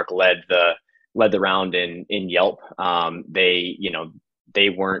Benchmark led the round in Yelp, they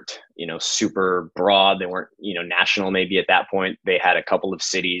weren't, super broad. They weren't, national maybe at that point. They had a couple of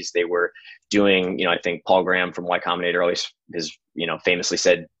cities. They were doing, I think Paul Graham from Y Combinator always has, famously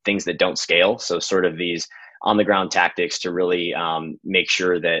said things that don't scale. So sort of these on the ground tactics to really make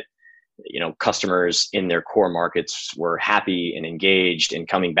sure that, customers in their core markets were happy and engaged and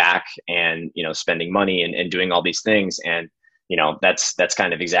coming back and, spending money and doing all these things. And, that's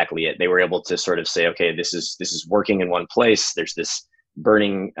kind of exactly it. They were able to sort of say, okay, this is working in one place. There's this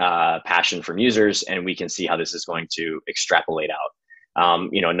burning passion from users, and we can see how this is going to extrapolate out.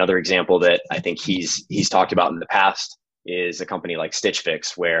 Another example that I think he's talked about in the past is a company like Stitch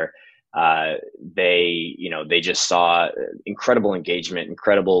Fix, where they just saw incredible engagement,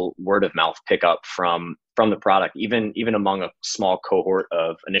 incredible word of mouth pickup from the product, even among a small cohort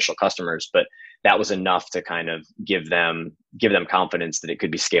of initial customers. But that was enough to kind of give them confidence that it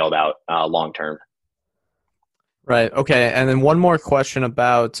could be scaled out long term. Right. Okay. And then one more question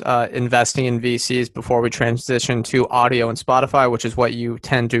about investing in VCs before we transition to audio and Spotify, which is what you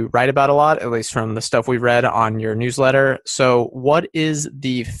tend to write about a lot, at least from the stuff we read on your newsletter. So what is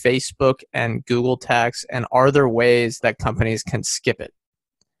the Facebook and Google tax, and are there ways that companies can skip it?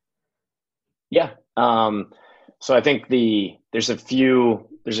 Yeah. So I think there's a few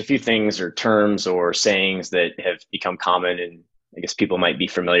things or terms or sayings that have become common and I guess people might be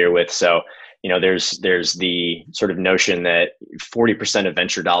familiar with. So, there's the sort of notion that 40% of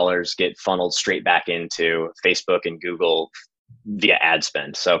venture dollars get funneled straight back into Facebook and Google via ad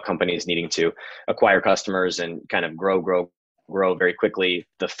spend. So companies needing to acquire customers and kind of grow very quickly.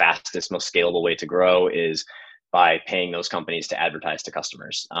 The fastest, most scalable way to grow is by paying those companies to advertise to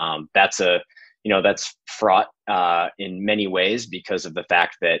customers. That's fraught in many ways because of the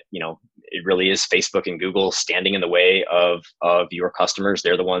fact that, it really is Facebook and Google standing in the way of your customers.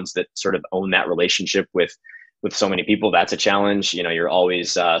 They're the ones that sort of own that relationship with so many people. That's a challenge. You're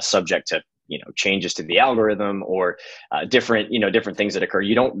always subject to, changes to the algorithm or different things that occur.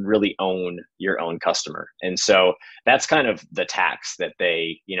 You don't really own your own customer. And so that's kind of the tax that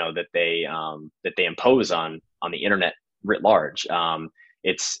they impose on the internet writ large.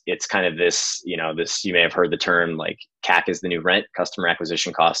 It's kind of this, you may have heard the term like CAC is the new rent, customer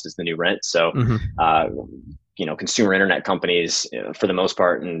acquisition cost is the new rent. So, consumer internet companies, for the most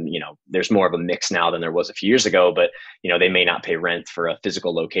part, and, there's more of a mix now than there was a few years ago, but, they may not pay rent for a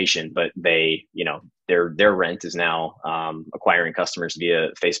physical location, but they, their rent is now acquiring customers via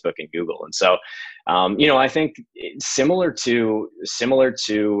Facebook and Google. And so, I think similar to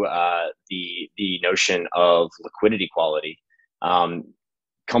the notion of liquidity quality,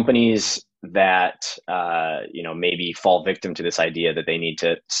 companies that maybe fall victim to this idea that they need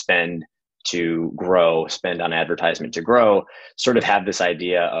to spend on advertisement to grow, sort of have this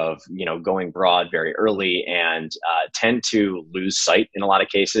idea of going broad very early and tend to lose sight in a lot of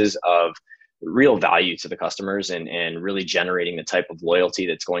cases of real value to the customers and really generating the type of loyalty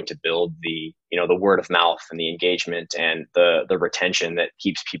that's going to build the word of mouth and the engagement and the retention that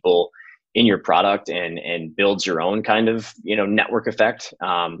keeps people in your product and builds your own kind of, network effect,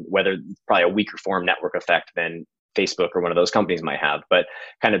 whether probably a weaker form network effect than Facebook or one of those companies might have, but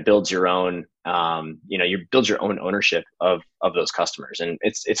kind of builds your own, you build your own ownership of those customers. And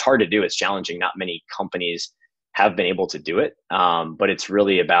it's hard to do. It's challenging. Not many companies have been able to do it. But it's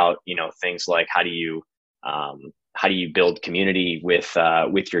really about, things like how do you build community with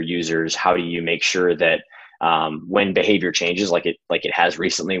your users? How do you make sure that when behavior changes, like it has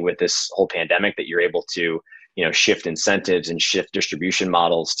recently with this whole pandemic, that you're able to, shift incentives and shift distribution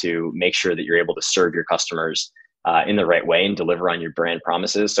models to make sure that you're able to serve your customers in the right way and deliver on your brand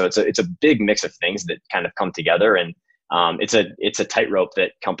promises. So it's a big mix of things that kind of come together, and it's a tightrope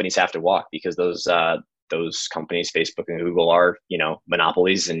that companies have to walk, because those companies, Facebook and Google, are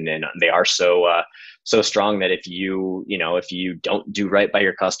monopolies, and they are so strong that if you don't do right by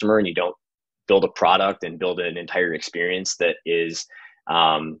your customer and you don't build a product and build an entire experience that is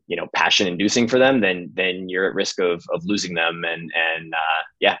passion inducing for them, then you're at risk of losing them and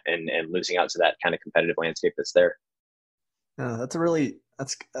losing out to that kind of competitive landscape that's there. That's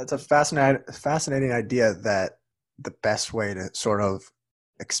a fascinating idea, that the best way to sort of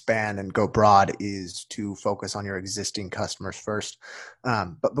expand and go broad is to focus on your existing customers first.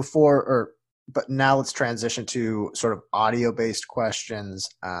 But now let's transition to sort of audio-based questions.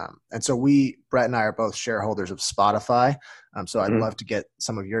 And so Brett and I are both shareholders of Spotify. So I'd love to get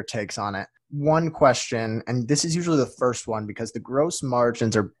some of your takes on it. One question, and this is usually the first one, because the gross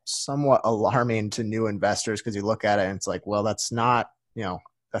margins are somewhat alarming to new investors, because you look at it and it's like, well, that's not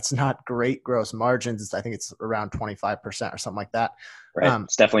great gross margins. I think it's around 25% or something like that. Right.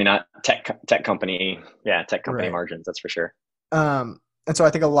 It's definitely not tech company. Yeah. Tech company right. margins. That's for sure. And so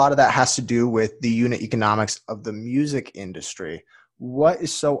I think a lot of that has to do with the unit economics of the music industry. What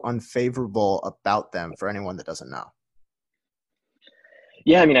is so unfavorable about them for anyone that doesn't know?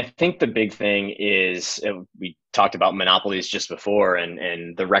 Yeah, I mean, I think the big thing is, we talked about monopolies just before,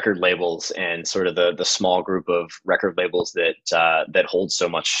 and the record labels and sort of the small group of record labels that hold so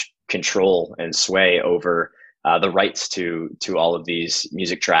much control and sway over the rights to all of these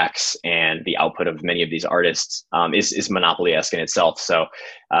music tracks and the output of many of these artists is monopoly-esque in itself. So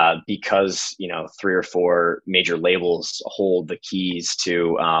because 3 or 4 major labels hold the keys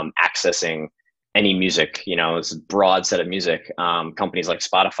to accessing any music, it's a broad set of music, companies like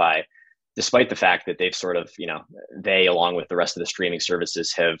Spotify, despite the fact that they've sort of, they, along with the rest of the streaming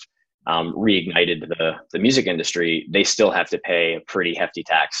services, have reignited the music industry, they still have to pay a pretty hefty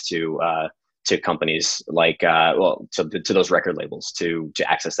tax to companies like, to those record labels to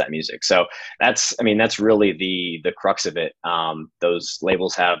access that music. So that's really the crux of it. Those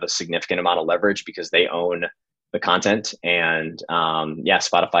labels have a significant amount of leverage because they own the content, and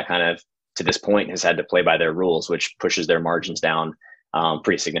Spotify kind of, to this point, has had to play by their rules, which pushes their margins down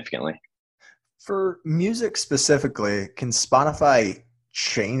pretty significantly. For music specifically, can Spotify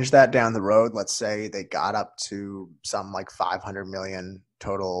change that down the road? Let's say they got up to some like 500 million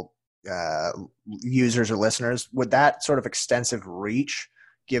total users or listeners. Would that sort of extensive reach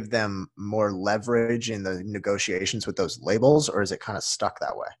give them more leverage in the negotiations with those labels, or is it kind of stuck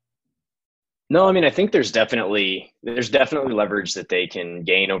that way? No, I mean, I think there's definitely leverage that they can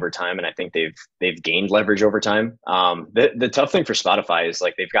gain over time, and I think they've gained leverage over time. The tough thing for Spotify is,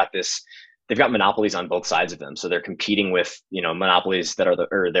 like, they've got monopolies on both sides of them, so they're competing with monopolies that are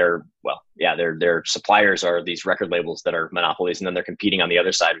their suppliers are these record labels that are monopolies, and then they're competing on the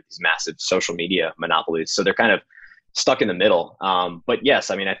other side with these massive social media monopolies. So they're kind of stuck in the middle. But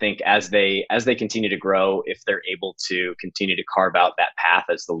yes, I mean, I think as they continue to grow, if they're able to continue to carve out that path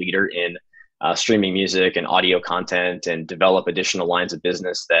as the leader in streaming music and audio content, and develop additional lines of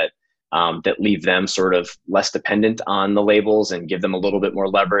business that leave them sort of less dependent on the labels and give them a little bit more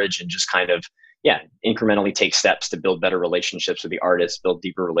leverage, and just kind of, incrementally take steps to build better relationships with the artists, build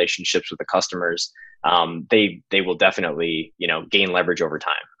deeper relationships with the customers, they will definitely, gain leverage over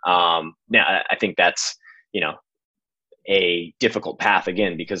time. Now, I think that's, a difficult path,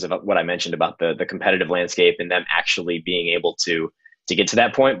 again, because of what I mentioned about the competitive landscape and them actually being able to get to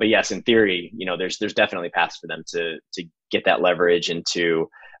that point. But yes, in theory, there's definitely paths for them to get that leverage and to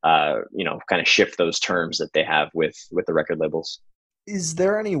kind of shift those terms that they have with the record labels. Is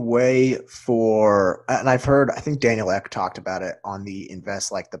there any way and I think Daniel Ek talked about it on the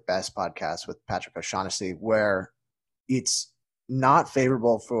Invest Like the Best podcast with Patrick O'Shaughnessy, where it's not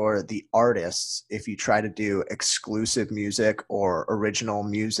favorable for the artists if you try to do exclusive music or original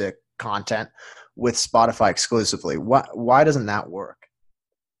music content with Spotify exclusively. Why doesn't that work?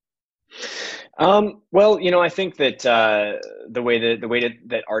 Well, I think that the way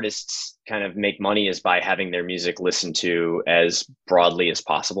that artists kind of make money is by having their music listened to as broadly as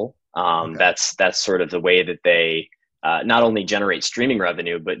possible. Okay. That's sort of the way that they not only generate streaming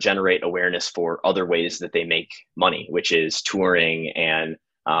revenue, but generate awareness for other ways that they make money, which is touring and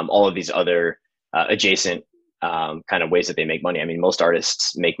all of these other adjacent kind of ways that they make money. I mean, most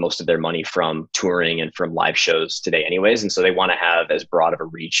artists make most of their money from touring and from live shows today, anyways, and so they want to have as broad of a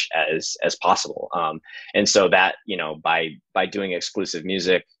reach as possible. And so that by doing exclusive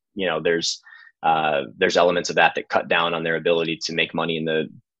music, there's elements of that cut down on their ability to make money in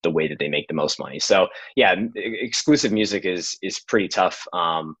the way that they make the most money. So yeah, exclusive music is pretty tough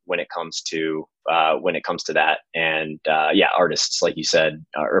when it comes to that. And yeah, artists, like you said,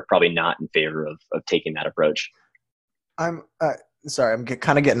 are probably not in favor of taking that approach. I'm sorry, I'm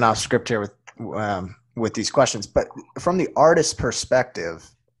kind of getting off script here with these questions, but from the artist's perspective,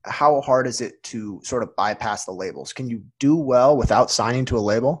 how hard is it to sort of bypass the labels? Can you do well without signing to a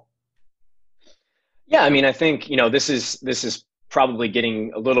label? Yeah, I mean, I think this is probably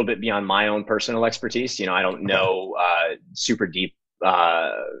getting a little bit beyond my own personal expertise. I don't know super deep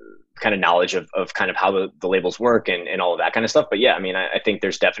kind of knowledge of kind of how the labels work and all of that kind of stuff. But yeah, I mean, I think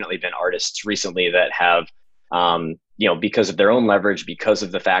there's definitely been artists recently that have, because of their own leverage, because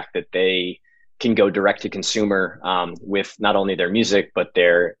of the fact that they can go direct to consumer with not only their music, but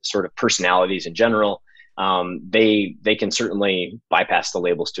their sort of personalities in general, they can certainly bypass the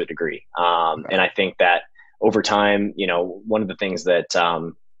labels to a degree. And I think that over time, one of the things that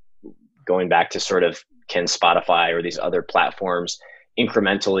going back to sort of can Spotify or these other platforms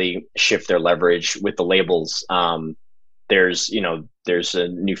incrementally shift their leverage with the labels. There's a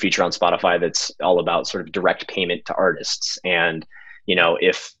new feature on Spotify that's all about sort of direct payment to artists. And,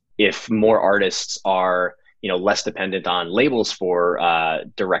 if more artists are, less dependent on labels for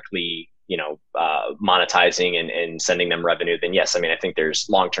directly, monetizing and sending them revenue, then yes, I mean, I think there's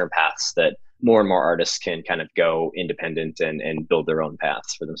long-term paths that more and more artists can kind of go independent and build their own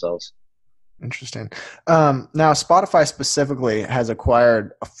paths for themselves. Interesting. Now, Spotify specifically has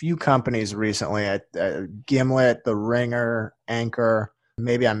acquired a few companies recently, Gimlet, The Ringer, Anchor.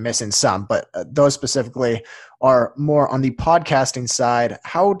 Maybe I'm missing some, but those specifically are more on the podcasting side.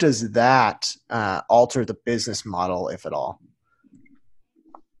 How does that alter the business model, if at all?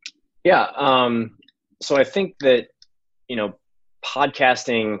 Yeah. So I think that,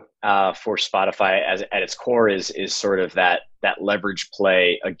 podcasting for Spotify at its core is sort of that leverage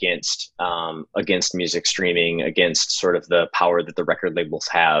play against music streaming, against sort of the power that the record labels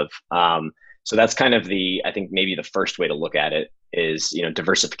have. So that's kind of I think maybe the first way to look at it is,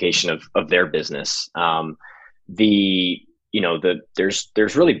 diversification of their business. There's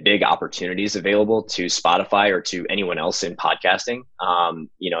really big opportunities available to Spotify or to anyone else in podcasting.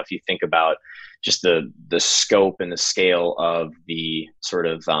 If you think about just the scope and the scale of the sort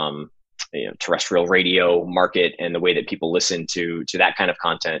of terrestrial radio market and the way that people listen to that kind of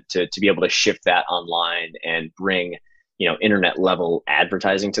content, to be able to shift that online and bring internet level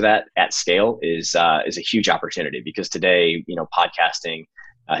advertising to that at scale is a huge opportunity, because today podcasting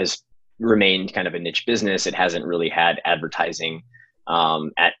has remained kind of a niche business. It hasn't really had advertising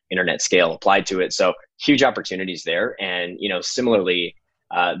at internet scale applied to it. So huge opportunities there. And similarly,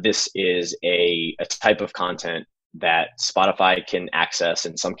 this is a type of content that Spotify can access,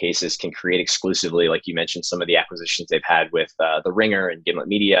 in some cases can create exclusively, like you mentioned, some of the acquisitions they've had with The Ringer and Gimlet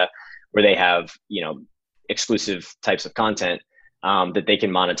Media, where they have, exclusive types of content that they can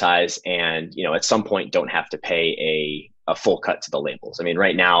monetize and, at some point don't have to pay a full cut to the labels. I mean,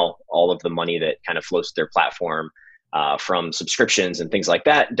 right now, all of the money that kind of flows to their platform from subscriptions and things like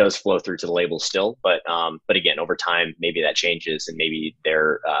that does flow through to the labels still. But again, over time, maybe that changes and maybe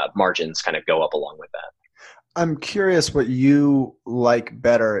their margins kind of go up along with that. I'm curious what you like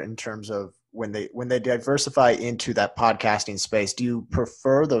better in terms of when they diversify into that podcasting space. Do you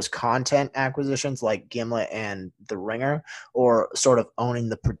prefer those content acquisitions like Gimlet and The Ringer, or sort of owning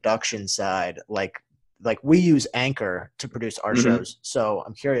the production side? Like we use Anchor to produce our shows. So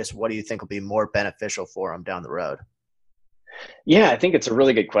I'm curious, what do you think will be more beneficial for them down the road? Yeah, I think it's a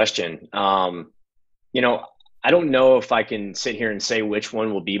really good question. I don't know if I can sit here and say which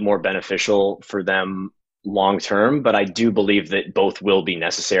one will be more beneficial for them long term, but I do believe that both will be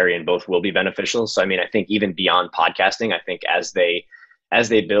necessary and both will be beneficial. So I mean, I think even beyond podcasting, I think as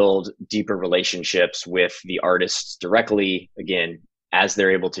they build deeper relationships with the artists directly, again, as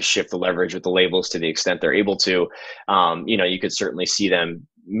they're able to shift the leverage with the labels to the extent they're able to, you could certainly see them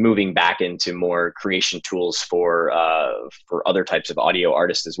moving back into more creation tools for other types of audio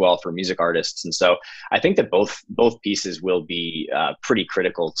artists as well, for music artists. And so I think that both pieces will be pretty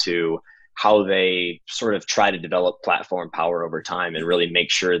critical to how they sort of try to develop platform power over time and really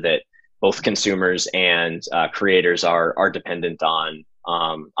make sure that both consumers and creators are dependent on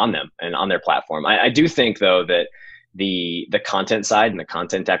them and on their platform. I do think though that the content side and the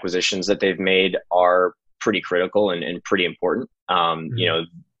content acquisitions that they've made are pretty critical and pretty important.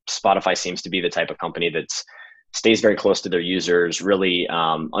 Spotify seems to be the type of company that's stays very close to their users, really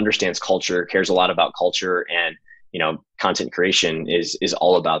understands culture, cares a lot about culture, and content creation is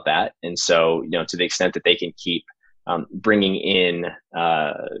all about that. And so, to the extent that they can keep bringing in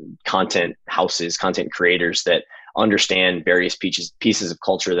content houses, content creators that understand various pieces of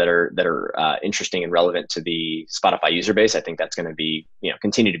culture that are interesting and relevant to the Spotify user base, I think that's going to be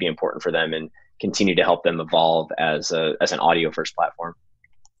continue to be important for them and continue to help them evolve as an audio first platform.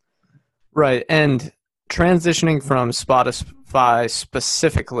 Right. And transitioning from Spotify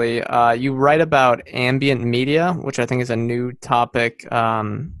specifically, you write about ambient media, which I think is a new topic.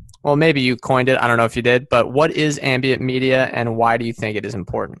 Well, maybe you coined it. I don't know if you did, but what is ambient media and why do you think it is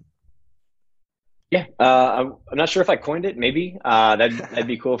important? Yeah, I'm not sure if I coined it. Maybe that'd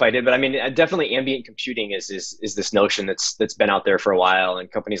be cool if I did. But I mean, definitely ambient computing is this notion that's been out there for a while,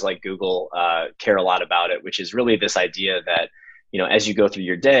 and companies like Google care a lot about it, which is really this idea that as you go through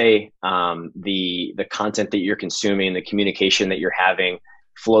your day, the content that you're consuming, the communication that you're having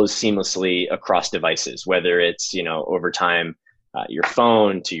flows seamlessly across devices, whether it's, over time, your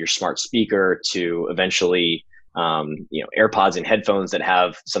phone to your smart speaker to eventually, AirPods and headphones that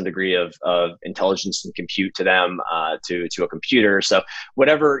have some degree of intelligence and compute to them, to a computer. So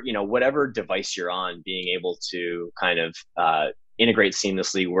whatever device you're on, being able to kind of integrate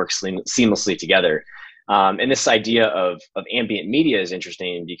seamlessly, work seamlessly together. And this idea of ambient media is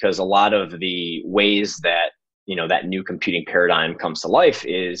interesting because a lot of the ways that, that new computing paradigm comes to life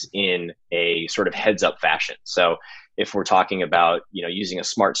is in a sort of heads up fashion. So if we're talking about, using a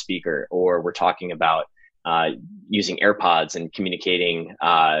smart speaker, or we're talking about using AirPods and communicating,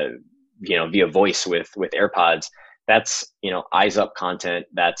 via voice with AirPods, that's, eyes up content.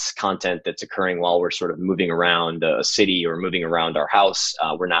 That's content that's occurring while we're sort of moving around a city or moving around our house.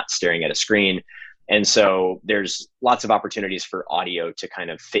 We're not staring at a screen. And so there's lots of opportunities for audio to kind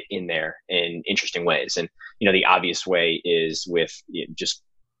of fit in there in interesting ways. And, the obvious way is with just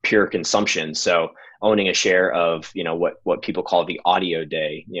pure consumption. So owning a share of, what people call the audio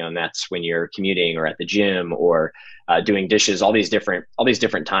day, and that's when you're commuting or at the gym or doing dishes, all these different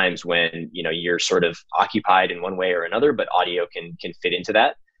times when, you're sort of occupied in one way or another, but audio can fit into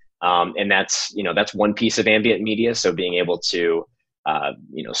that. And that's one piece of ambient media. So being able to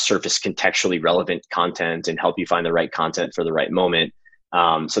surface contextually relevant content and help you find the right content for the right moment.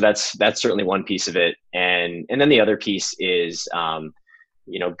 So that's certainly one piece of it. And then the other piece is,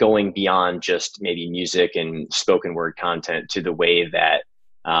 going beyond just maybe music and spoken word content to the way that,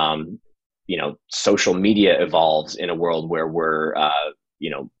 social media evolves in a world where we're,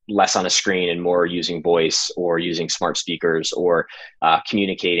 less on a screen and more using voice or using smart speakers or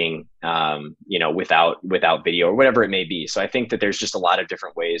communicating, without video or whatever it may be. So I think that there's just a lot of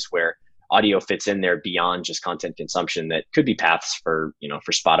different ways where audio fits in there beyond just content consumption that could be paths for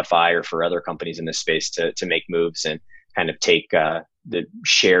Spotify or for other companies in this space to make moves and kind of take the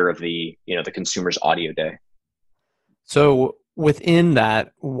share of the consumer's audio day. So within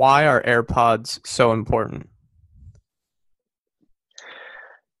that, why are AirPods so important?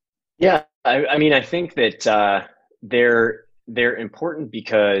 Yeah, I mean, I think that they're important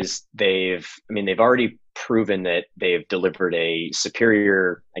because they've already proven that they've delivered a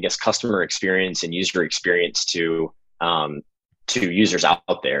superior, I guess, customer experience and user experience to users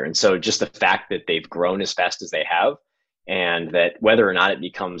out there. And so just the fact that they've grown as fast as they have, and that whether or not it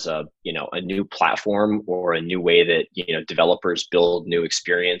becomes a new platform or a new way that developers build new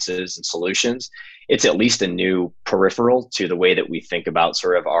experiences and solutions, it's at least a new peripheral to the way that we think about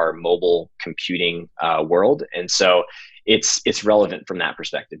sort of our mobile computing world. And so it's relevant from that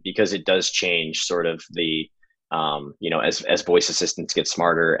perspective because it does change sort of the as voice assistants get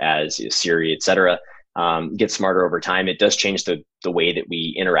smarter, as Siri, et cetera, get smarter over time, it does change the way that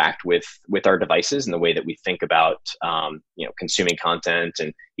we interact with our devices and the way that we think about consuming content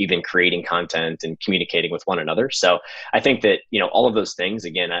and even creating content and communicating with one another. So I think that all of those things,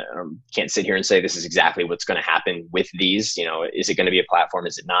 again, I can't sit here and say this is exactly what's going to happen with these. Is it going to be a platform?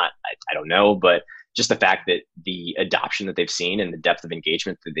 Is it not? I don't know, but just the fact that the adoption that they've seen and the depth of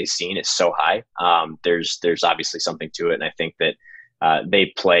engagement that they've seen is so high, there's obviously something to it, and I think that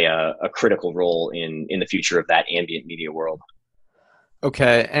they play a critical role in the future of that ambient media world.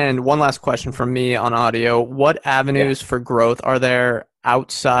 Okay, and one last question from me on audio. What avenues for growth are there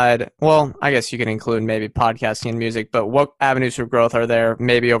outside, well, I guess you can include maybe podcasting and music, but what avenues for growth are there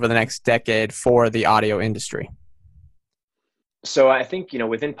maybe over the next decade for the audio industry? So I think,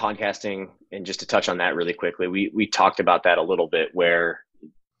 within podcasting, and just to touch on that really quickly, we talked about that a little bit, where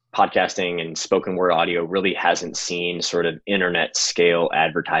podcasting and spoken word audio really hasn't seen sort of internet scale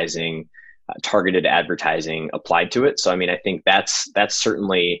advertising, targeted advertising applied to it. So, I mean, I think that's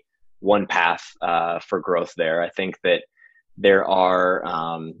certainly one path for growth there. I think that there are,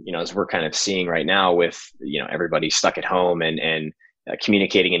 as we're kind of seeing right now with, everybody stuck at home and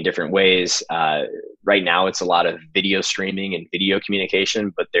communicating in different ways. Right now, it's a lot of video streaming and video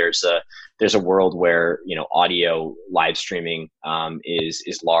communication, but there's a world where audio live streaming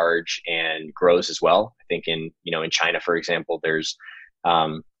is large and grows as well. I think in China, for example, there's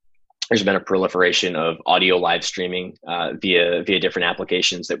been a proliferation of audio live streaming via different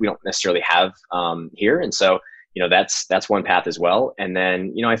applications that we don't necessarily have here, and so that's one path as well. And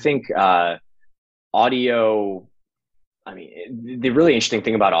then I think audio. I mean, the really interesting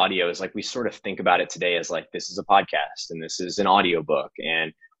thing about audio is like we sort of think about it today as like this is a podcast and this is an audiobook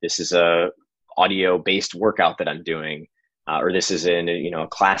and this is a audio based workout that I'm doing, or this is a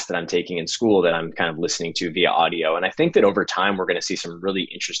class that I'm taking in school that I'm kind of listening to via audio. And I think that over time we're going to see some really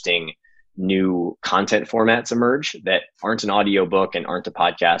interesting new content formats emerge that aren't an audiobook and aren't a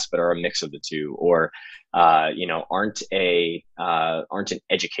podcast, but are a mix of the two, or aren't an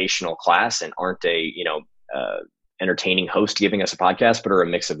educational class and aren't a entertaining host giving us a podcast, but are a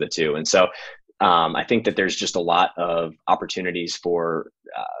mix of the two. And so I think that there's just a lot of opportunities for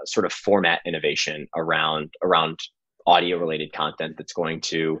sort of format innovation around audio related content that's going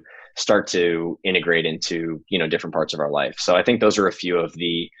to start to integrate into different parts of our life. So I think those are a few of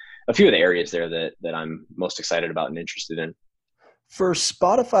the areas there that I'm most excited about and interested in. For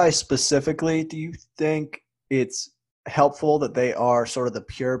Spotify specifically, do you think it's helpful that they are sort of the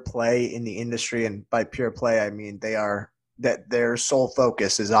pure play in the industry? And by pure play, I mean that their sole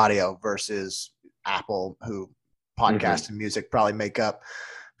focus is audio versus Apple, who podcast and music probably make up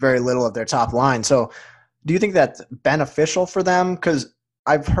very little of their top line. So do you think that's beneficial for them? Because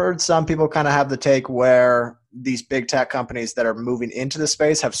I've heard some people kind of have the take where these big tech companies that are moving into the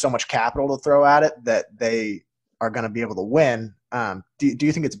space have so much capital to throw at it that they are going to be able to win. Do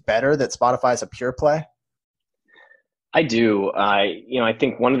you think it's better that Spotify is a pure play? I do. I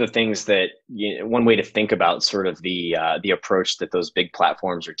think one of the things that one way to think about sort of the approach that those big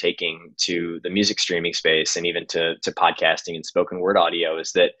platforms are taking to the music streaming space and even to podcasting and spoken word audio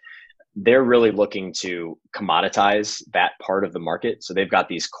is that they're really looking to commoditize that part of the market. So they've got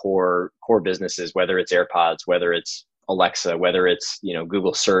these core businesses, whether it's AirPods, whether it's Alexa, whether it's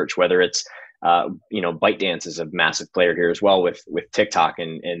Google Search, whether it's ByteDance is a massive player here as well with TikTok,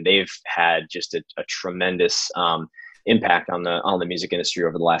 and they've had just a tremendous impact on the music industry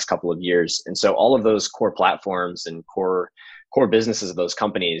over the last couple of years. And so all of those core platforms and core businesses of those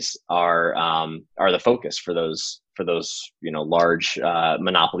companies are the focus for those large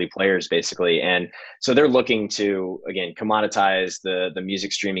monopoly players basically. And so they're looking to again commoditize the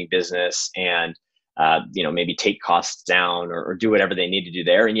music streaming business and maybe take costs down or do whatever they need to do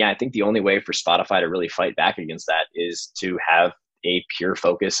there. And yeah, I think the only way for Spotify to really fight back against that is to have a pure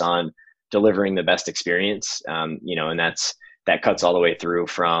focus on delivering the best experience, and that cuts all the way through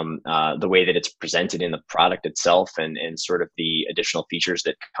from the way that it's presented in the product itself and sort of the additional features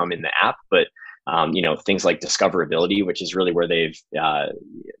that come in the app. But things like discoverability, which is really where they've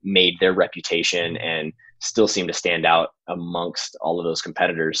made their reputation and still seem to stand out amongst all of those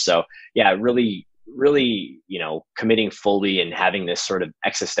competitors. So yeah, really committing fully and having this sort of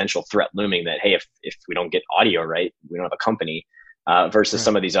existential threat looming that, hey, if we don't get audio right, we don't have a company. Versus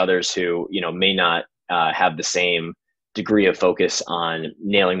some of these others who, may not have the same degree of focus on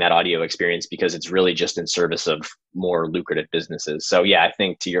nailing that audio experience because it's really just in service of more lucrative businesses. So yeah, I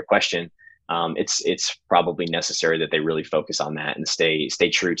think to your question, it's probably necessary that they really focus on that and stay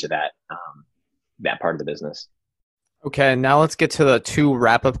true to that part of the business. Okay, now let's get to the two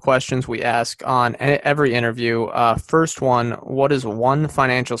wrap-up questions we ask on every interview. First one, what is one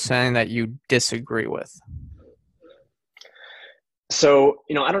financial saying that you disagree with? So,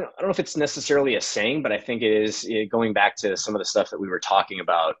 I don't know if it's necessarily a saying, but I think it is going back to some of the stuff that we were talking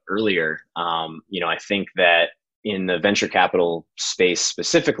about earlier. I think that in the venture capital space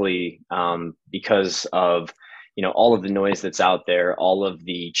specifically, because of, all of the noise that's out there, all of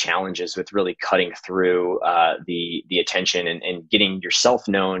the challenges with really cutting through the attention and getting yourself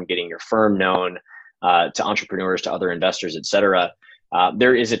known, getting your firm known to entrepreneurs, to other investors, et cetera,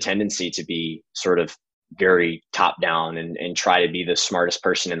 there is a tendency to be sort of very top down and try to be the smartest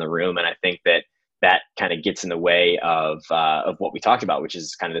person in the room. And I think that that kind of gets in the way of what we talked about, which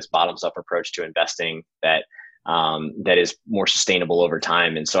is kind of this bottoms up approach to investing that is more sustainable over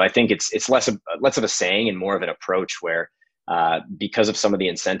time. And so I think it's less of a saying and more of an approach where because of some of the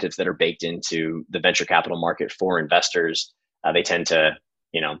incentives that are baked into the venture capital market for investors, they tend to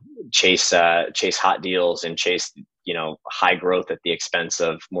chase hot deals and chase high growth at the expense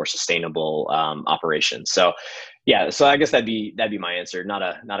of more sustainable operations. So yeah, so I guess that'd be my answer. Not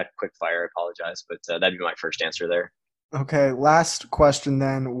a quick fire. I apologize, but that'd be my first answer there. Okay, last question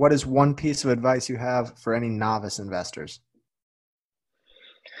then. What is one piece of advice you have for any novice investors?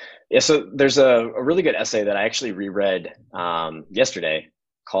 Yeah, so there's a really good essay that I actually reread yesterday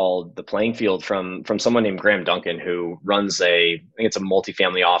called "The Playing Field" from someone named Graham Duncan, who runs I think it's a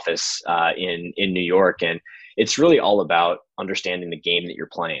multifamily office in New York, and it's really all about understanding the game that you're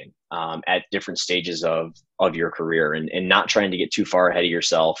playing at different stages of your career, and not trying to get too far ahead of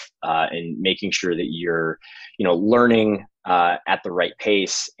yourself, and making sure that you're learning at the right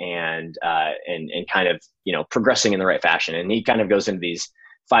pace and kind of progressing in the right fashion. And he kind of goes into these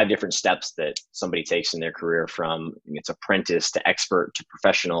 5 different steps that somebody takes in their career, from it's apprentice to expert to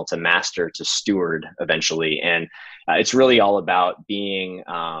professional to master to steward eventually. And it's really all about being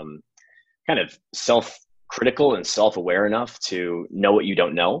kind of self-critical and self-aware enough to know what you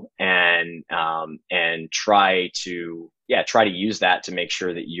don't know, and try to use that to make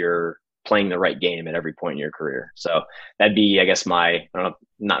sure that you're playing the right game at every point in your career. So that'd be, I guess, I don't know,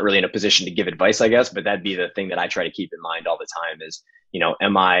 not really in a position to give advice, I guess, but that'd be the thing that I try to keep in mind all the time is,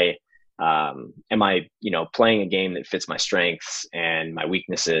 am I playing a game that fits my strengths and my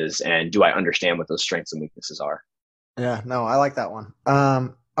weaknesses, and do I understand what those strengths and weaknesses are? Yeah, no, I like that one.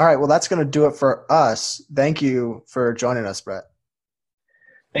 All right, well, that's going to do it for us. Thank you for joining us, Brett.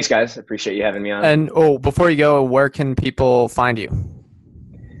 Thanks, guys. Appreciate you having me on. And before you go, where can people find you?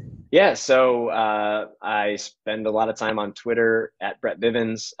 Yeah, so I spend a lot of time on Twitter at Brett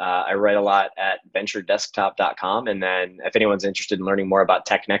Bivens. I write a lot at venturedesktop.com. And then if anyone's interested in learning more about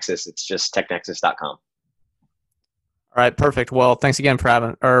TechNexus, it's just technexus.com. All right, perfect. Well, thanks again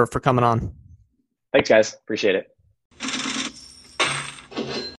for coming on. Thanks, guys. Appreciate it.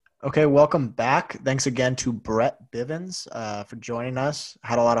 Okay, welcome back. Thanks again to Brett Bivens for joining us.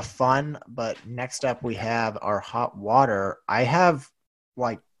 Had a lot of fun, but next up we have our hot water. I have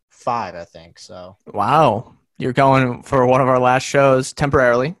 5, I think. So wow, you're going for one of our last shows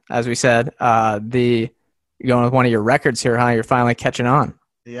temporarily, as we said. You're going with one of your records here, huh? You're finally catching on.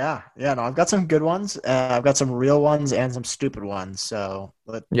 Yeah. No, I've got some good ones. I've got some real ones and some stupid ones. So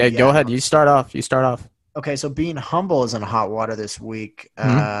go ahead. You start off. Okay, so being humble is in hot water this week.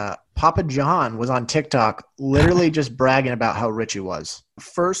 Papa John was on TikTok literally just bragging about how rich he was.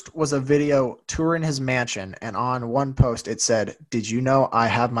 First was a video touring his mansion, and on one post it said, "Did you know I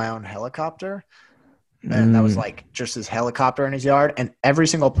have my own helicopter?" And that was just his helicopter in his yard, and every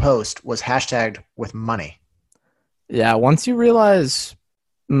single post was hashtagged with money. Yeah, once you realize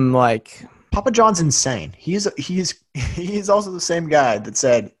Papa John's insane. He's also the same guy that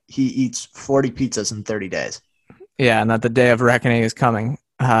said he eats 40 pizzas in 30 days. Yeah, and that the day of reckoning is coming.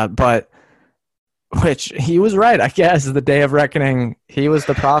 But which he was right, I guess. The day of reckoning, he was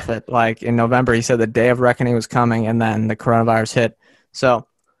the prophet. In November, he said the day of reckoning was coming, and then the coronavirus hit. So,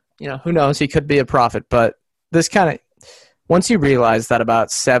 who knows? He could be a prophet. But this once you realize that about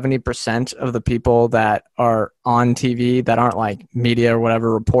 70% of the people that are on TV that aren't media or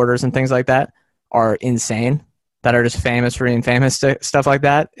whatever, reporters and things like that, are insane, that are just famous for being famous, stuff like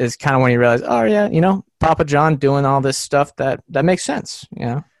that, is kind of when you realize, oh yeah, Papa John doing all this stuff that makes sense.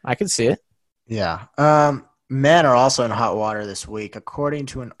 I could see it. Yeah. Men are also in hot water this week, according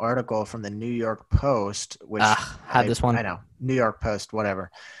to an article from the New York Post, which had this one. I know, New York Post, whatever.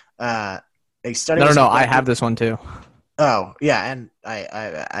 A study. No, I have this one too. Oh yeah, and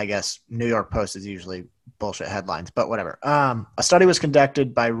I guess New York Post is usually bullshit headlines, but whatever. A study was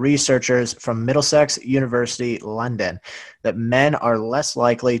conducted by researchers from Middlesex University, London, that men are less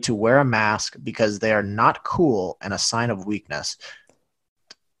likely to wear a mask because they are not cool and a sign of weakness.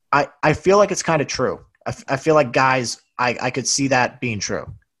 I feel like it's kind of true. I feel like guys, I could see that being true.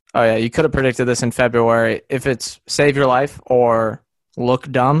 Oh yeah, you could have predicted this in February. If it's save your life or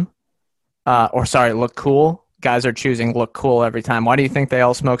look dumb, look cool, guys are choosing look cool every time. Why do you think they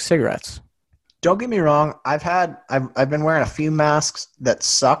all smoke cigarettes? Don't get me wrong. I've been wearing a few masks that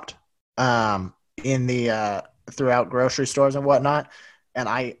sucked in the throughout grocery stores and whatnot, and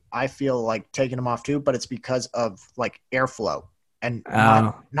I feel like taking them off too. But it's because of airflow and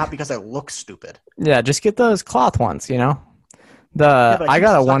not because I look stupid. Yeah, just get those cloth ones. I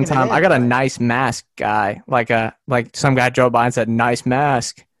got a nice mask guy, like some guy drove by and said nice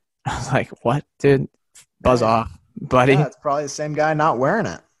mask. I was like, what, dude? Buzz off, buddy. Yeah, it's probably the same guy not wearing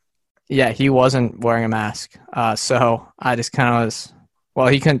it. Yeah, he wasn't wearing a mask. So I just kind of was, well,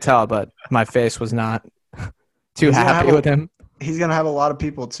 he couldn't tell, but my face was not too happy with him. He's gonna have a lot of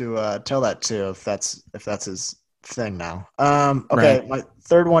people to tell that to if that's his thing now. Okay, Right. my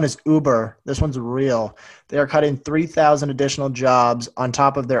third one is Uber. This one's real. They are cutting 3,000 additional jobs on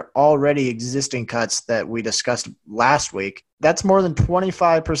top of their already existing cuts that we discussed last week. That's more than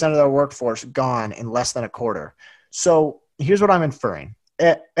 25% of their workforce gone in less than a quarter. So here's what I'm inferring.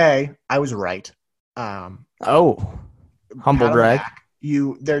 I was right. Oh, humble Pat on the brag. back.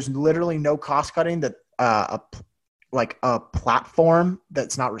 There's literally no cost cutting that a platform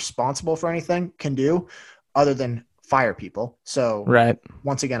that's not responsible for anything can do other than fire people. So Right.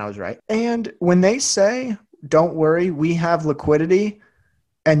 once again, I was right. And when they say, don't worry, we have liquidity,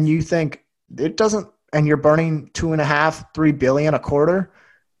 and you think it doesn't, and you're burning 2.5, 3 billion a quarter,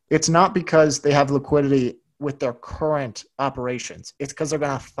 it's not because they have liquidity with their current operations. It's because they're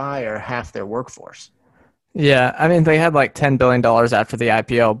going to fire half their workforce. Yeah, I mean, they had like $10 billion after the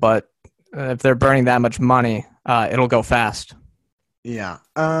IPO, but if they're burning that much money, it'll go fast. Yeah.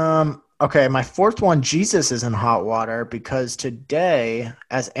 Okay, my fourth one, Jesus is in hot water because today,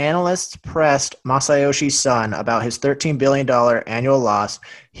 as analysts pressed Masayoshi Son about his $13 billion annual loss,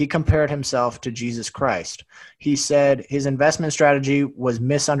 he compared himself to Jesus Christ. He said his investment strategy was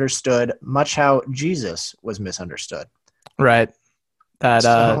misunderstood, much how Jesus was misunderstood. Right. That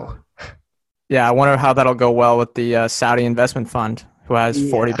So, yeah, I wonder how that'll go well with the Saudi investment fund, who has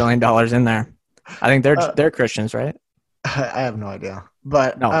 $40 billion in there. I think they're Christians, right? I have no idea.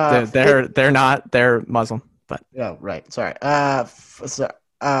 But No, they're not. They're Muslim. But yeah, right. Sorry.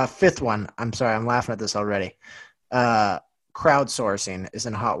 Fifth one. I'm sorry. I'm laughing at this already. Crowdsourcing is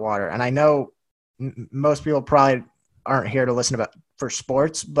in hot water, and I know most people probably aren't here to listen about for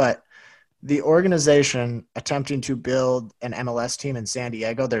sports, but the organization attempting to build an MLS team in San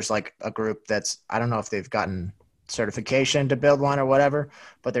Diego, there's like a group that's, I don't know if they've gotten certification to build one or whatever,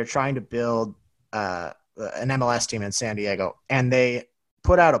 but they're trying to build an MLS team in San Diego, and they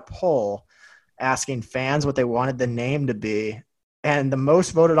put out a poll asking fans what they wanted the name to be, and the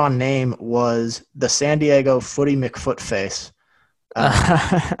most voted on name was the San Diego Footy McFootface.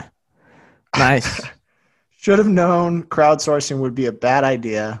 Nice. Should have known crowdsourcing would be a bad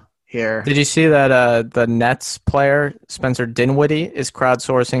idea here. Did you see that the Nets player, Spencer Dinwiddie, is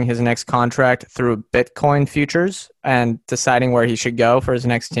crowdsourcing his next contract through Bitcoin futures and deciding where he should go for his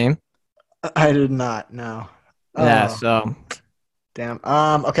next team? I did not know. Yeah, so. Damn.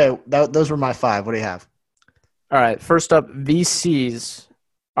 Okay, those were my 5. What do you have? All right, first up, VCs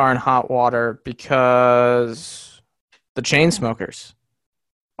are in hot water because the chain smokers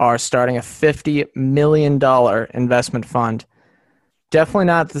are starting a $50 million investment fund. Definitely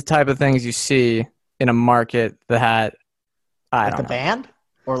not the type of things you see in a market that I don't know. Like a band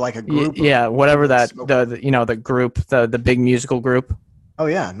or like a group? Yeah, whatever that the group, the big musical group. Oh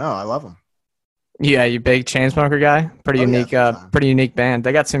yeah, no, I love them. Yeah, you big Chainsmoker guy. Pretty unique band.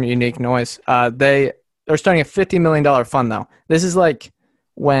 They got some unique noise. They're starting a $50 million fund though. This is like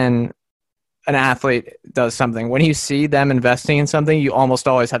when an athlete does something. When you see them investing in something, you almost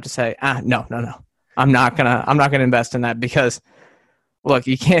always have to say, no. I'm not gonna invest in that because look,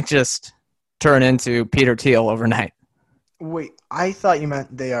 you can't just turn into Peter Thiel overnight. Wait, I thought you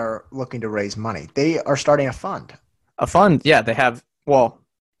meant they are looking to raise money. They are starting a fund. A fund, yeah, they have. Well,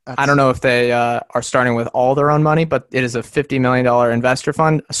 I don't know if they are starting with all their own money, but it is a $50 million investor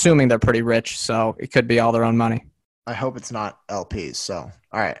fund, assuming they're pretty rich, so it could be all their own money. I hope it's not LPs. So,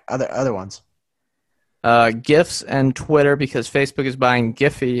 all right, other ones. GIFs and Twitter, because Facebook is buying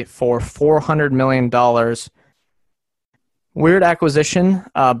Giphy for $400 million. Weird acquisition,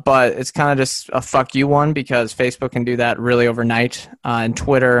 but it's kind of just a fuck you one because Facebook can do that really overnight. And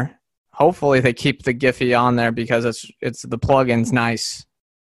Twitter, hopefully they keep the Giphy on there because it's the plugin's nice.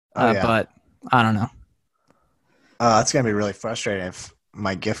 But I don't know. It's gonna be really frustrating if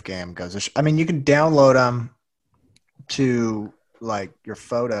my GIF game goes. I mean, you can download them to like your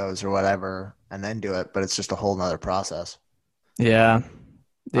photos or whatever, and then do it, but it's just a whole nother process. Yeah.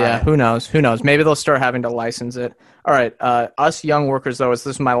 Right. Who knows? Maybe they'll start having to license it. All right. Us young workers, though, this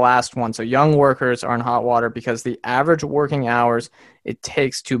is my last one. So young workers are in hot water because the average working hours it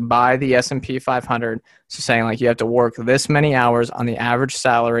takes to buy the S&P 500. So saying like you have to work this many hours on the average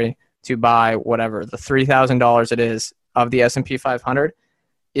salary to buy whatever, the $3,000 it is of the S&P 500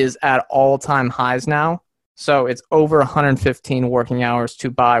 is at all-time highs now. So it's over 115 working hours to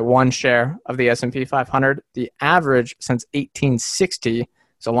buy one share of the S&P 500. The average since 1860.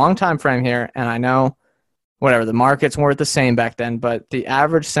 It's a long time frame here, and I know whatever, the markets weren't the same back then, but the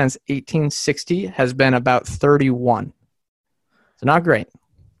average since 1860 has been about 31. So not great.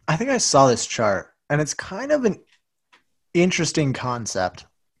 I think I saw this chart, and it's kind of an interesting concept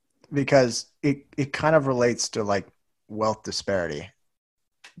because it kind of relates to like wealth disparity.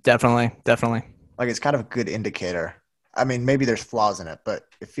 Definitely. Like it's kind of a good indicator. I mean, maybe there's flaws in it, but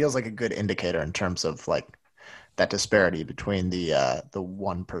it feels like a good indicator in terms of like that disparity between the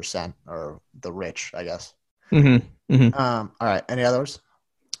 1% or the rich, I guess. All right. Any others?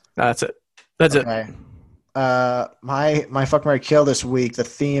 That's it. That's okay. My fuck, marry, kill this week. The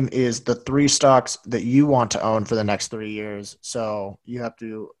theme is the 3 stocks that you want to own for the next 3 years. So you have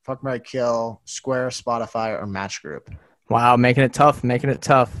to fuck, marry, kill Square, Spotify, or Match Group. Wow, making it tough.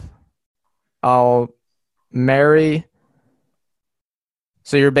 I'll marry.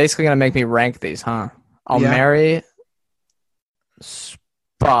 So you're basically gonna make me rank these, huh? I'll marry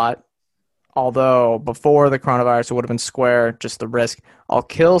Spot. Although before the coronavirus, it would have been Square, just the risk. I'll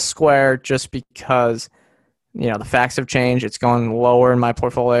kill Square just because, the facts have changed. It's going lower in my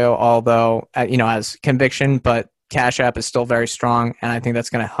portfolio, although, as conviction, but Cash App is still very strong, and I think that's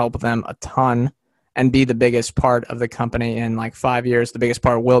going to help them a ton and be the biggest part of the company in like 5 years. The biggest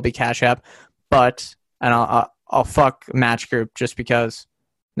part will be Cash App, and I'll fuck Match Group just because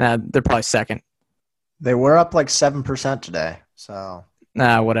they're probably second. They were up like 7% today, so.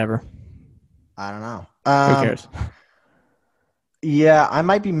 Whatever. I don't know. Who cares? Yeah, I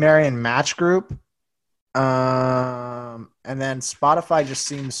might be marrying Match Group. And then Spotify just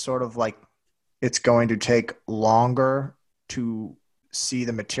seems sort of like it's going to take longer to see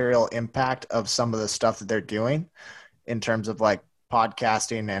the material impact of some of the stuff that they're doing in terms of like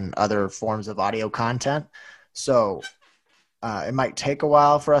podcasting and other forms of audio content. So it might take a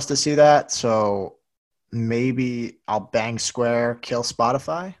while for us to see that. So maybe I'll bang Square, kill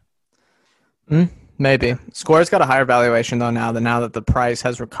Spotify. Maybe. Square's got a higher valuation though now that the price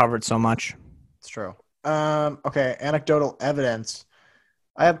has recovered so much. It's true. Okay, anecdotal evidence.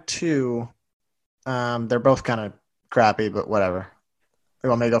 I have 2. They're both kind of crappy, but whatever. You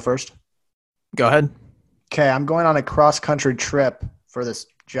want me to go first? Go ahead. Okay, I'm going on a cross-country trip for this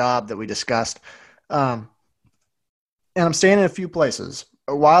job that we discussed. And I'm staying in a few places.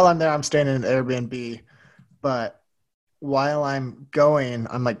 While I'm there, I'm staying in an Airbnb, but while I'm going,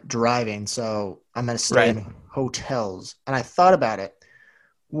 I'm like driving, so I'm going to stay in hotels. And I thought about it.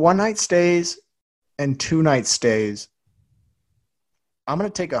 1-night stays and 2-night stays, I'm going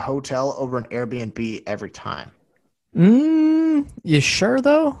to take a hotel over an Airbnb every time. You sure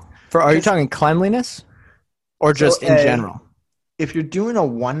though? Are you talking cleanliness or just in general? If you're doing a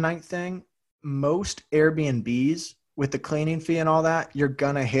 1-night thing, most Airbnbs with the cleaning fee and all that, you're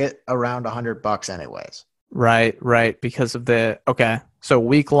going to hit around $100 anyways. Right. Because of so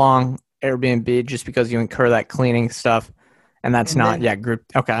week-long Airbnb, just because you incur that cleaning stuff, and that's group.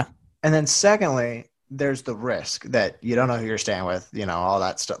 Okay. And then secondly, there's the risk that you don't know who you're staying with, all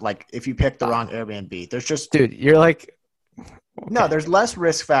that stuff. Like if you pick the wrong Airbnb, there's just... Dude, you're like... Okay. No, there's less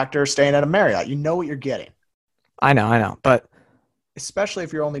risk factor staying at a Marriott. You know what you're getting. I know, but... Especially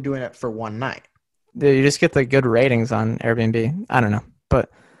if you're only doing it for 1 night. Dude, you just get the good ratings on Airbnb. I don't know,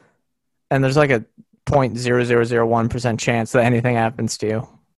 and there's like a 0.0001% chance that anything happens to you.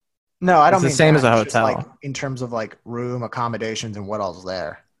 No, I don't mean the same as a hotel. Like in terms of like room accommodations and what else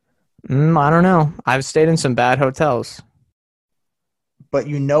there. I don't know. I've stayed in some bad hotels. But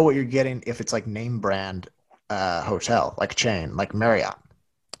you know what you're getting if it's like name brand hotel, like a chain, like Marriott.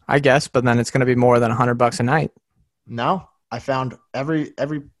 I guess, but then it's going to be more than $100 a night. No, I found every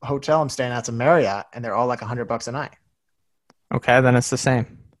hotel I'm staying at's a Marriott, and they're all like $100 a night. Okay, then it's the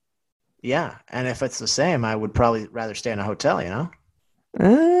same. Yeah, and if it's the same, I would probably rather stay in a hotel, I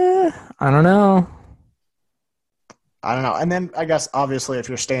don't know. And then I guess obviously if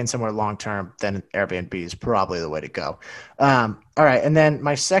you're staying somewhere long term, then Airbnb is probably the way to go. All right, and then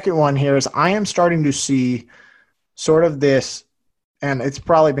my second one here is I am starting to see sort of this, and it's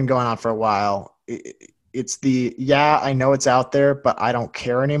probably been going on for a while. It's the I know it's out there, but I don't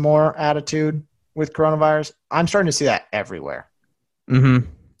care anymore attitude with coronavirus. I'm starting to see that everywhere. Mm-hmm.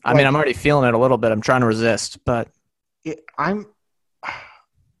 I mean, I'm already feeling it a little bit. I'm trying to resist, but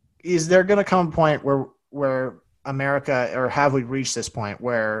is there going to come a point where America, or have we reached this point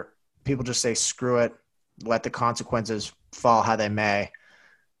where people just say, screw it, let the consequences fall how they may,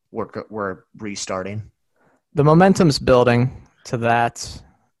 we're restarting? The momentum's building to that,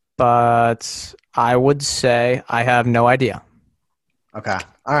 but I would say I have no idea. Okay.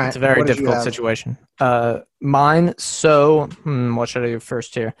 All right. It's a very difficult situation. Mine. So, what should I do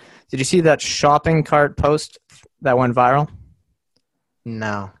first here? Did you see that shopping cart post that went viral?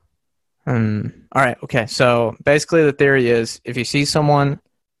 No. All right. Okay. So basically, the theory is if you see someone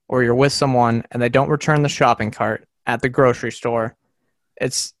or you're with someone and they don't return the shopping cart at the grocery store,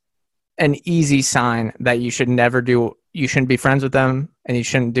 it's an easy sign that you shouldn't be friends with them, and you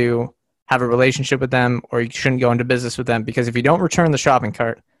shouldn't have a relationship with them, or you shouldn't go into business with them, because if you don't return the shopping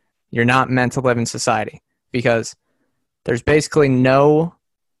cart, you're not meant to live in society, because there's basically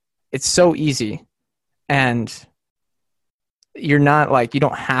it's so easy, and you're not like, you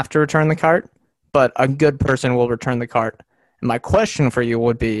don't have to return the cart, but a good person will return the cart. And my question for you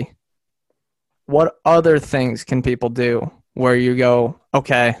would be, what other things can people do where you go,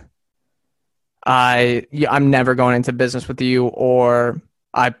 okay, I'm never going into business with you, or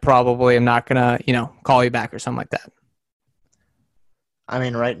I probably am not gonna, call you back or something like that. I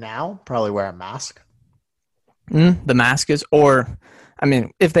mean, right now, probably wear a mask. The mask is, or, I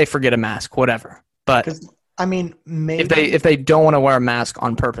mean, if they forget a mask, whatever. But I mean, maybe if they don't want to wear a mask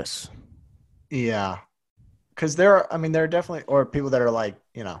on purpose. Yeah. Because there are definitely, or people that are like,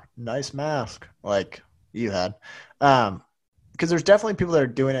 nice mask, like you had. Because there's definitely people that are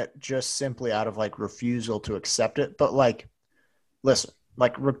doing it just simply out of like refusal to accept it. But like, listen,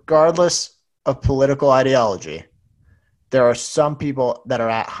 like regardless of political ideology, there are some people that are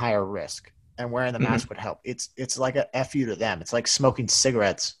at higher risk, and wearing the mask would help. It's like a F you to them. It's like smoking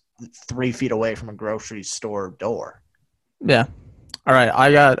cigarettes 3 feet away from a grocery store door. Yeah. All right.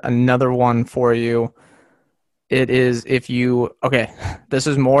 I got another one for you. It is okay, this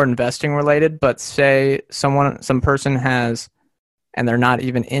is more investing related, but say some person has, and they're not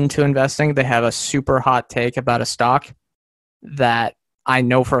even into investing, they have a super hot take about a stock that I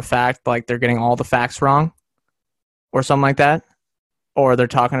know for a fact, like they're getting all the facts wrong or something like that. Or they're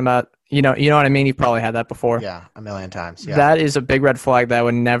talking about, you know what I mean? You've probably had that before. Yeah, a million times. Yeah. That is a big red flag that I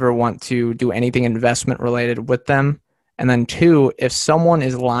would never want to do anything investment related with them. And then 2, if someone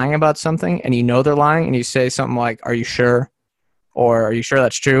is lying about something and they're lying, and you say something like, are you sure? Or are you sure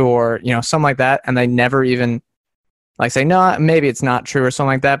that's true? Or, something like that. And they never even like say, no, maybe it's not true or something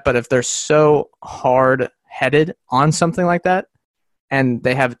like that. But if they're so hard headed on something like that, and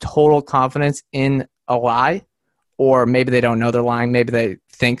they have total confidence in a lie, or maybe they don't know they're lying, maybe they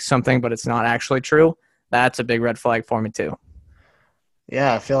think something, but it's not actually true, that's a big red flag for me too.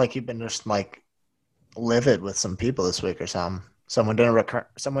 Yeah. I feel like you've been just like livid with some people this week or something. Someone didn't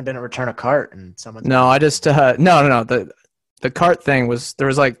return a cart, and someone. No, I just no. The cart thing was, there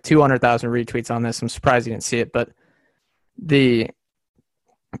was like 200,000 retweets on this. I'm surprised you didn't see it, but I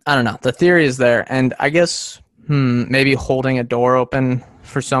don't know. The theory is there, and I guess maybe holding a door open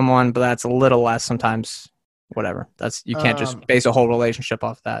for someone, but that's a little less sometimes. Whatever. You can't just base a whole relationship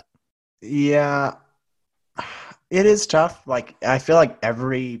off that. Yeah. It is tough. Like, I feel like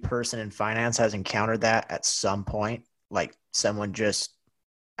every person in finance has encountered that at some point. Like, someone just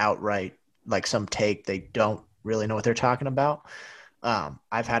outright, like some take, they don't really know what they're talking about.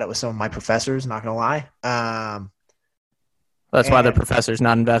 I've had it with some of my professors, not going to lie. That's why they're professors,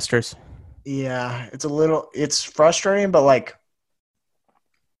 not investors. Yeah, it's frustrating, but like,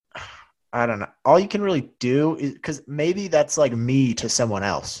 I don't know. All you can really do is, because maybe that's like me to someone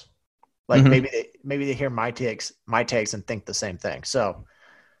else. Like maybe they hear my takes and think the same thing. So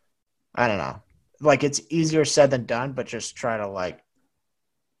I don't know. Like, it's easier said than done, but just try to like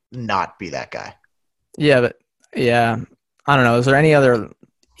not be that guy. Yeah, I don't know. Is there any other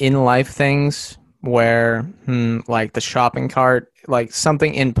in life things where like the shopping cart, like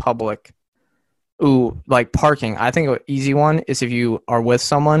something in public? Ooh, like parking. I think an easy one is if you are with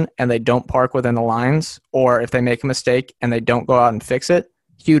someone and they don't park within the lines, or if they make a mistake and they don't go out and fix it.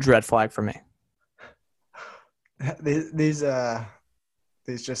 Huge red flag for me. These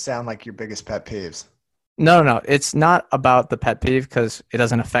just sound like your biggest pet peeves. No. It's not about the pet peeve, because it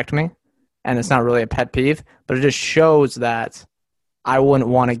doesn't affect me, and it's not really a pet peeve, but it just shows that I wouldn't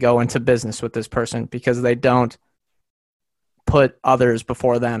want to go into business with this person because they don't put others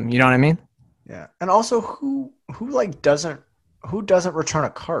before them. You know what I mean? Yeah. And also, who doesn't return a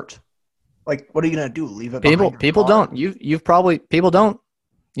cart? Like, what are you gonna do? Leave it behind people car? don't. You've probably, people don't.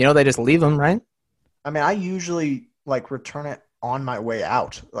 They just leave them, right? I mean, I usually like return it on my way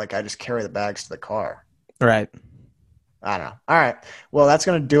out. Like, I just carry the bags to the car. Right. I don't know. All right. Well, that's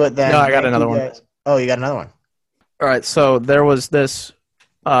gonna do it then. No, I got another one. Oh, you got another one. All right. So there was this.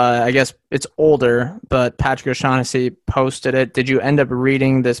 I guess it's older, but Patrick O'Shaughnessy posted it. Did you end up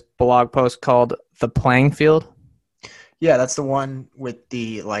reading this blog post called "The Playing Field"? Yeah, that's the one with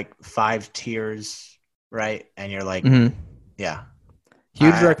the like 5 tiers, right? And you're like, yeah.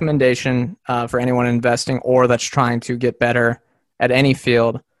 Huge recommendation for anyone investing or that's trying to get better at any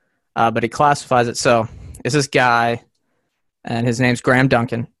field. But he classifies it. So it's this guy, and his name's Graham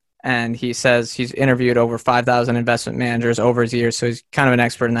Duncan. and he says he's interviewed over 5,000 investment managers over his years, so he's kind of an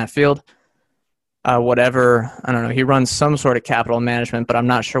expert in that field. I don't know, he runs some sort of capital management, but I'm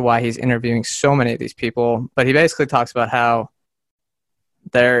not sure why he's interviewing so many of these people. But he basically talks about how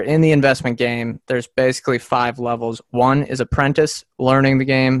they're in the investment game. There's basically 5 levels. 1 is apprentice, learning the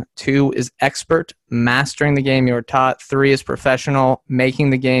game. 2 is expert, mastering the game you were taught. 3 is professional,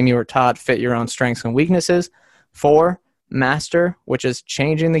 making the game you were taught fit your own strengths and weaknesses. 4, master, which is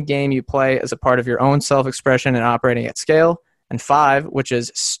changing the game you play as a part of your own self-expression and operating at scale. And 5, which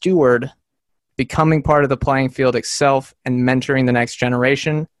is steward, becoming part of the playing field itself and mentoring the next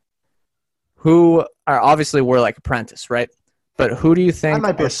generation, who are obviously we're like apprentice, right? But who do you think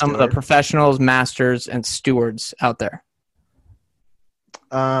are some of the professionals, masters, and stewards out there?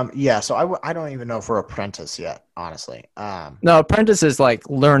 So I don't even know if we're apprentice yet, honestly. No, apprentice is like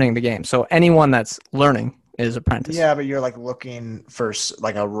learning the game. So anyone that's learning is apprentice. Yeah, but you're like looking for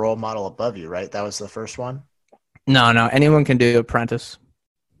like a role model above you, right? That was the first one? No, anyone can do apprentice.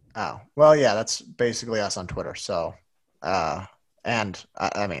 Oh, well, yeah, that's basically us on Twitter. So, we are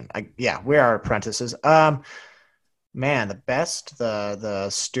apprentices. Man, the best, the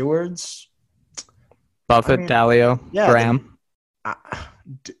stewards. Buffett, Dalio, Graham.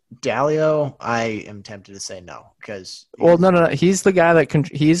 Dalio, I am tempted to say no because. Well, no. He's the guy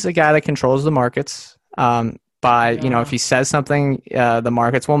that controls the markets. If he says something, the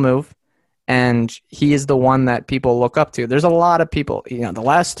markets will move. And he is the one that people look up to. There's a lot of people, the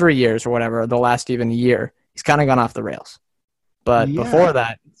last 3 years or whatever, the last even year, he's kind of gone off the rails. But before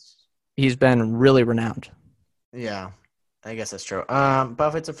that, he's been really renowned. Yeah, I guess that's true.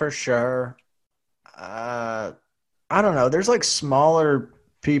 Buffett's a for sure. I don't know. There's like smaller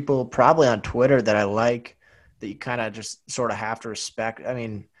people probably on Twitter that I like that you kind of just sort of have to respect. I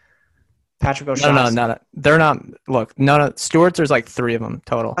mean, Patrick O'Shaughnessy. No. They're not. Look, no. Stewards, there's like 3 of them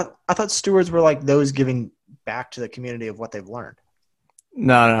total. I thought stewards were like those giving back to the community of what they've learned.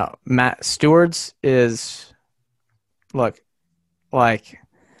 No. Stewards is, look, like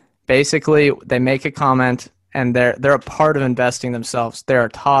basically they make a comment and they're a part of investing themselves. They're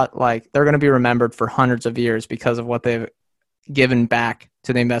taught, like, they're going to be remembered for hundreds of years because of what they've given back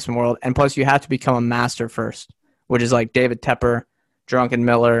to the investment world. And plus, you have to become a master first, which is like David Tepper, Drunken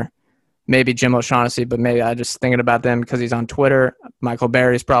Miller, maybe Jim O'Shaughnessy, but maybe I just thinking about them because he's on Twitter. Michael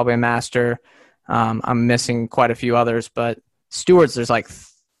Berry's probably a master. I'm missing quite a few others, but stewards, there's like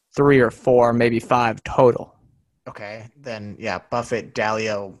 3 or 4, maybe 5 total. Okay, then yeah, Buffett,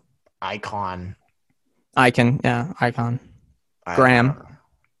 Dalio, Icahn. Graham,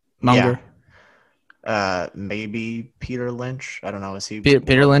 Munger. Yeah. Maybe Peter Lynch. I don't know. Is he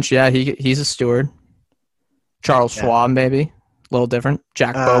Peter Lynch? Yeah, he's a steward. Charles Schwab, maybe a little different.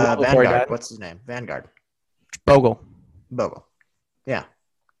 Jack Bogle. Vanguard. What's his name? Vanguard. Bogle. Yeah.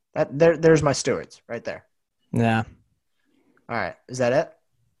 There's my stewards right there. Yeah. All right. Is that it?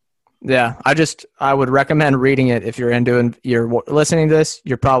 Yeah. I would recommend reading it if you're listening to this.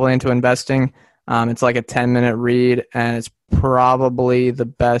 You're probably into investing. It's like a 10-minute read, and it's probably the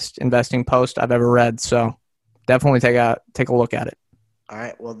best investing post I've ever read. So definitely take a look at it. All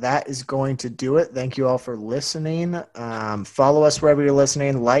right. Well, that is going to do it. Thank you all for listening. Follow us wherever you're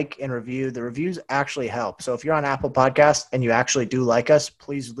listening. Like and review. The reviews actually help. So if you're on Apple Podcasts and you actually do like us,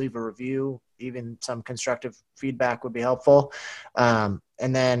 please leave a review. Even some constructive feedback would be helpful. And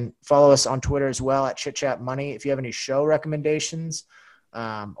then follow us on Twitter as well at ChitChatMoney. If you have any show recommendations,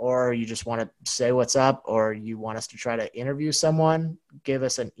 or you just want to say what's up, or you want us to try to interview someone, give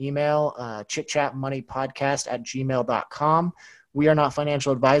us an email, chitchatmoneypodcast@gmail.com. We are not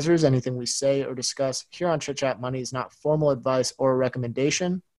financial advisors. Anything we say or discuss here on Chit Chat Money is not formal advice or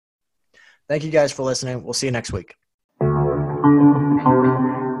recommendation. Thank you guys for listening. We'll see you next week.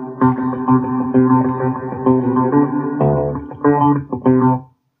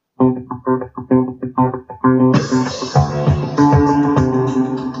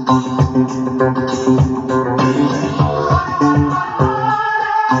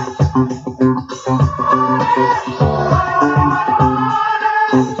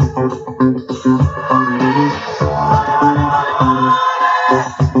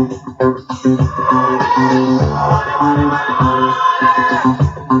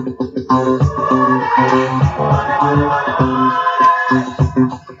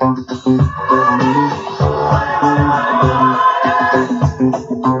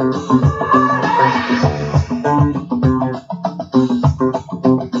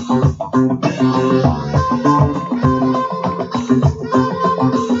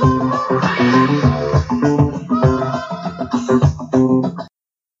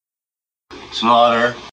 Slaughter.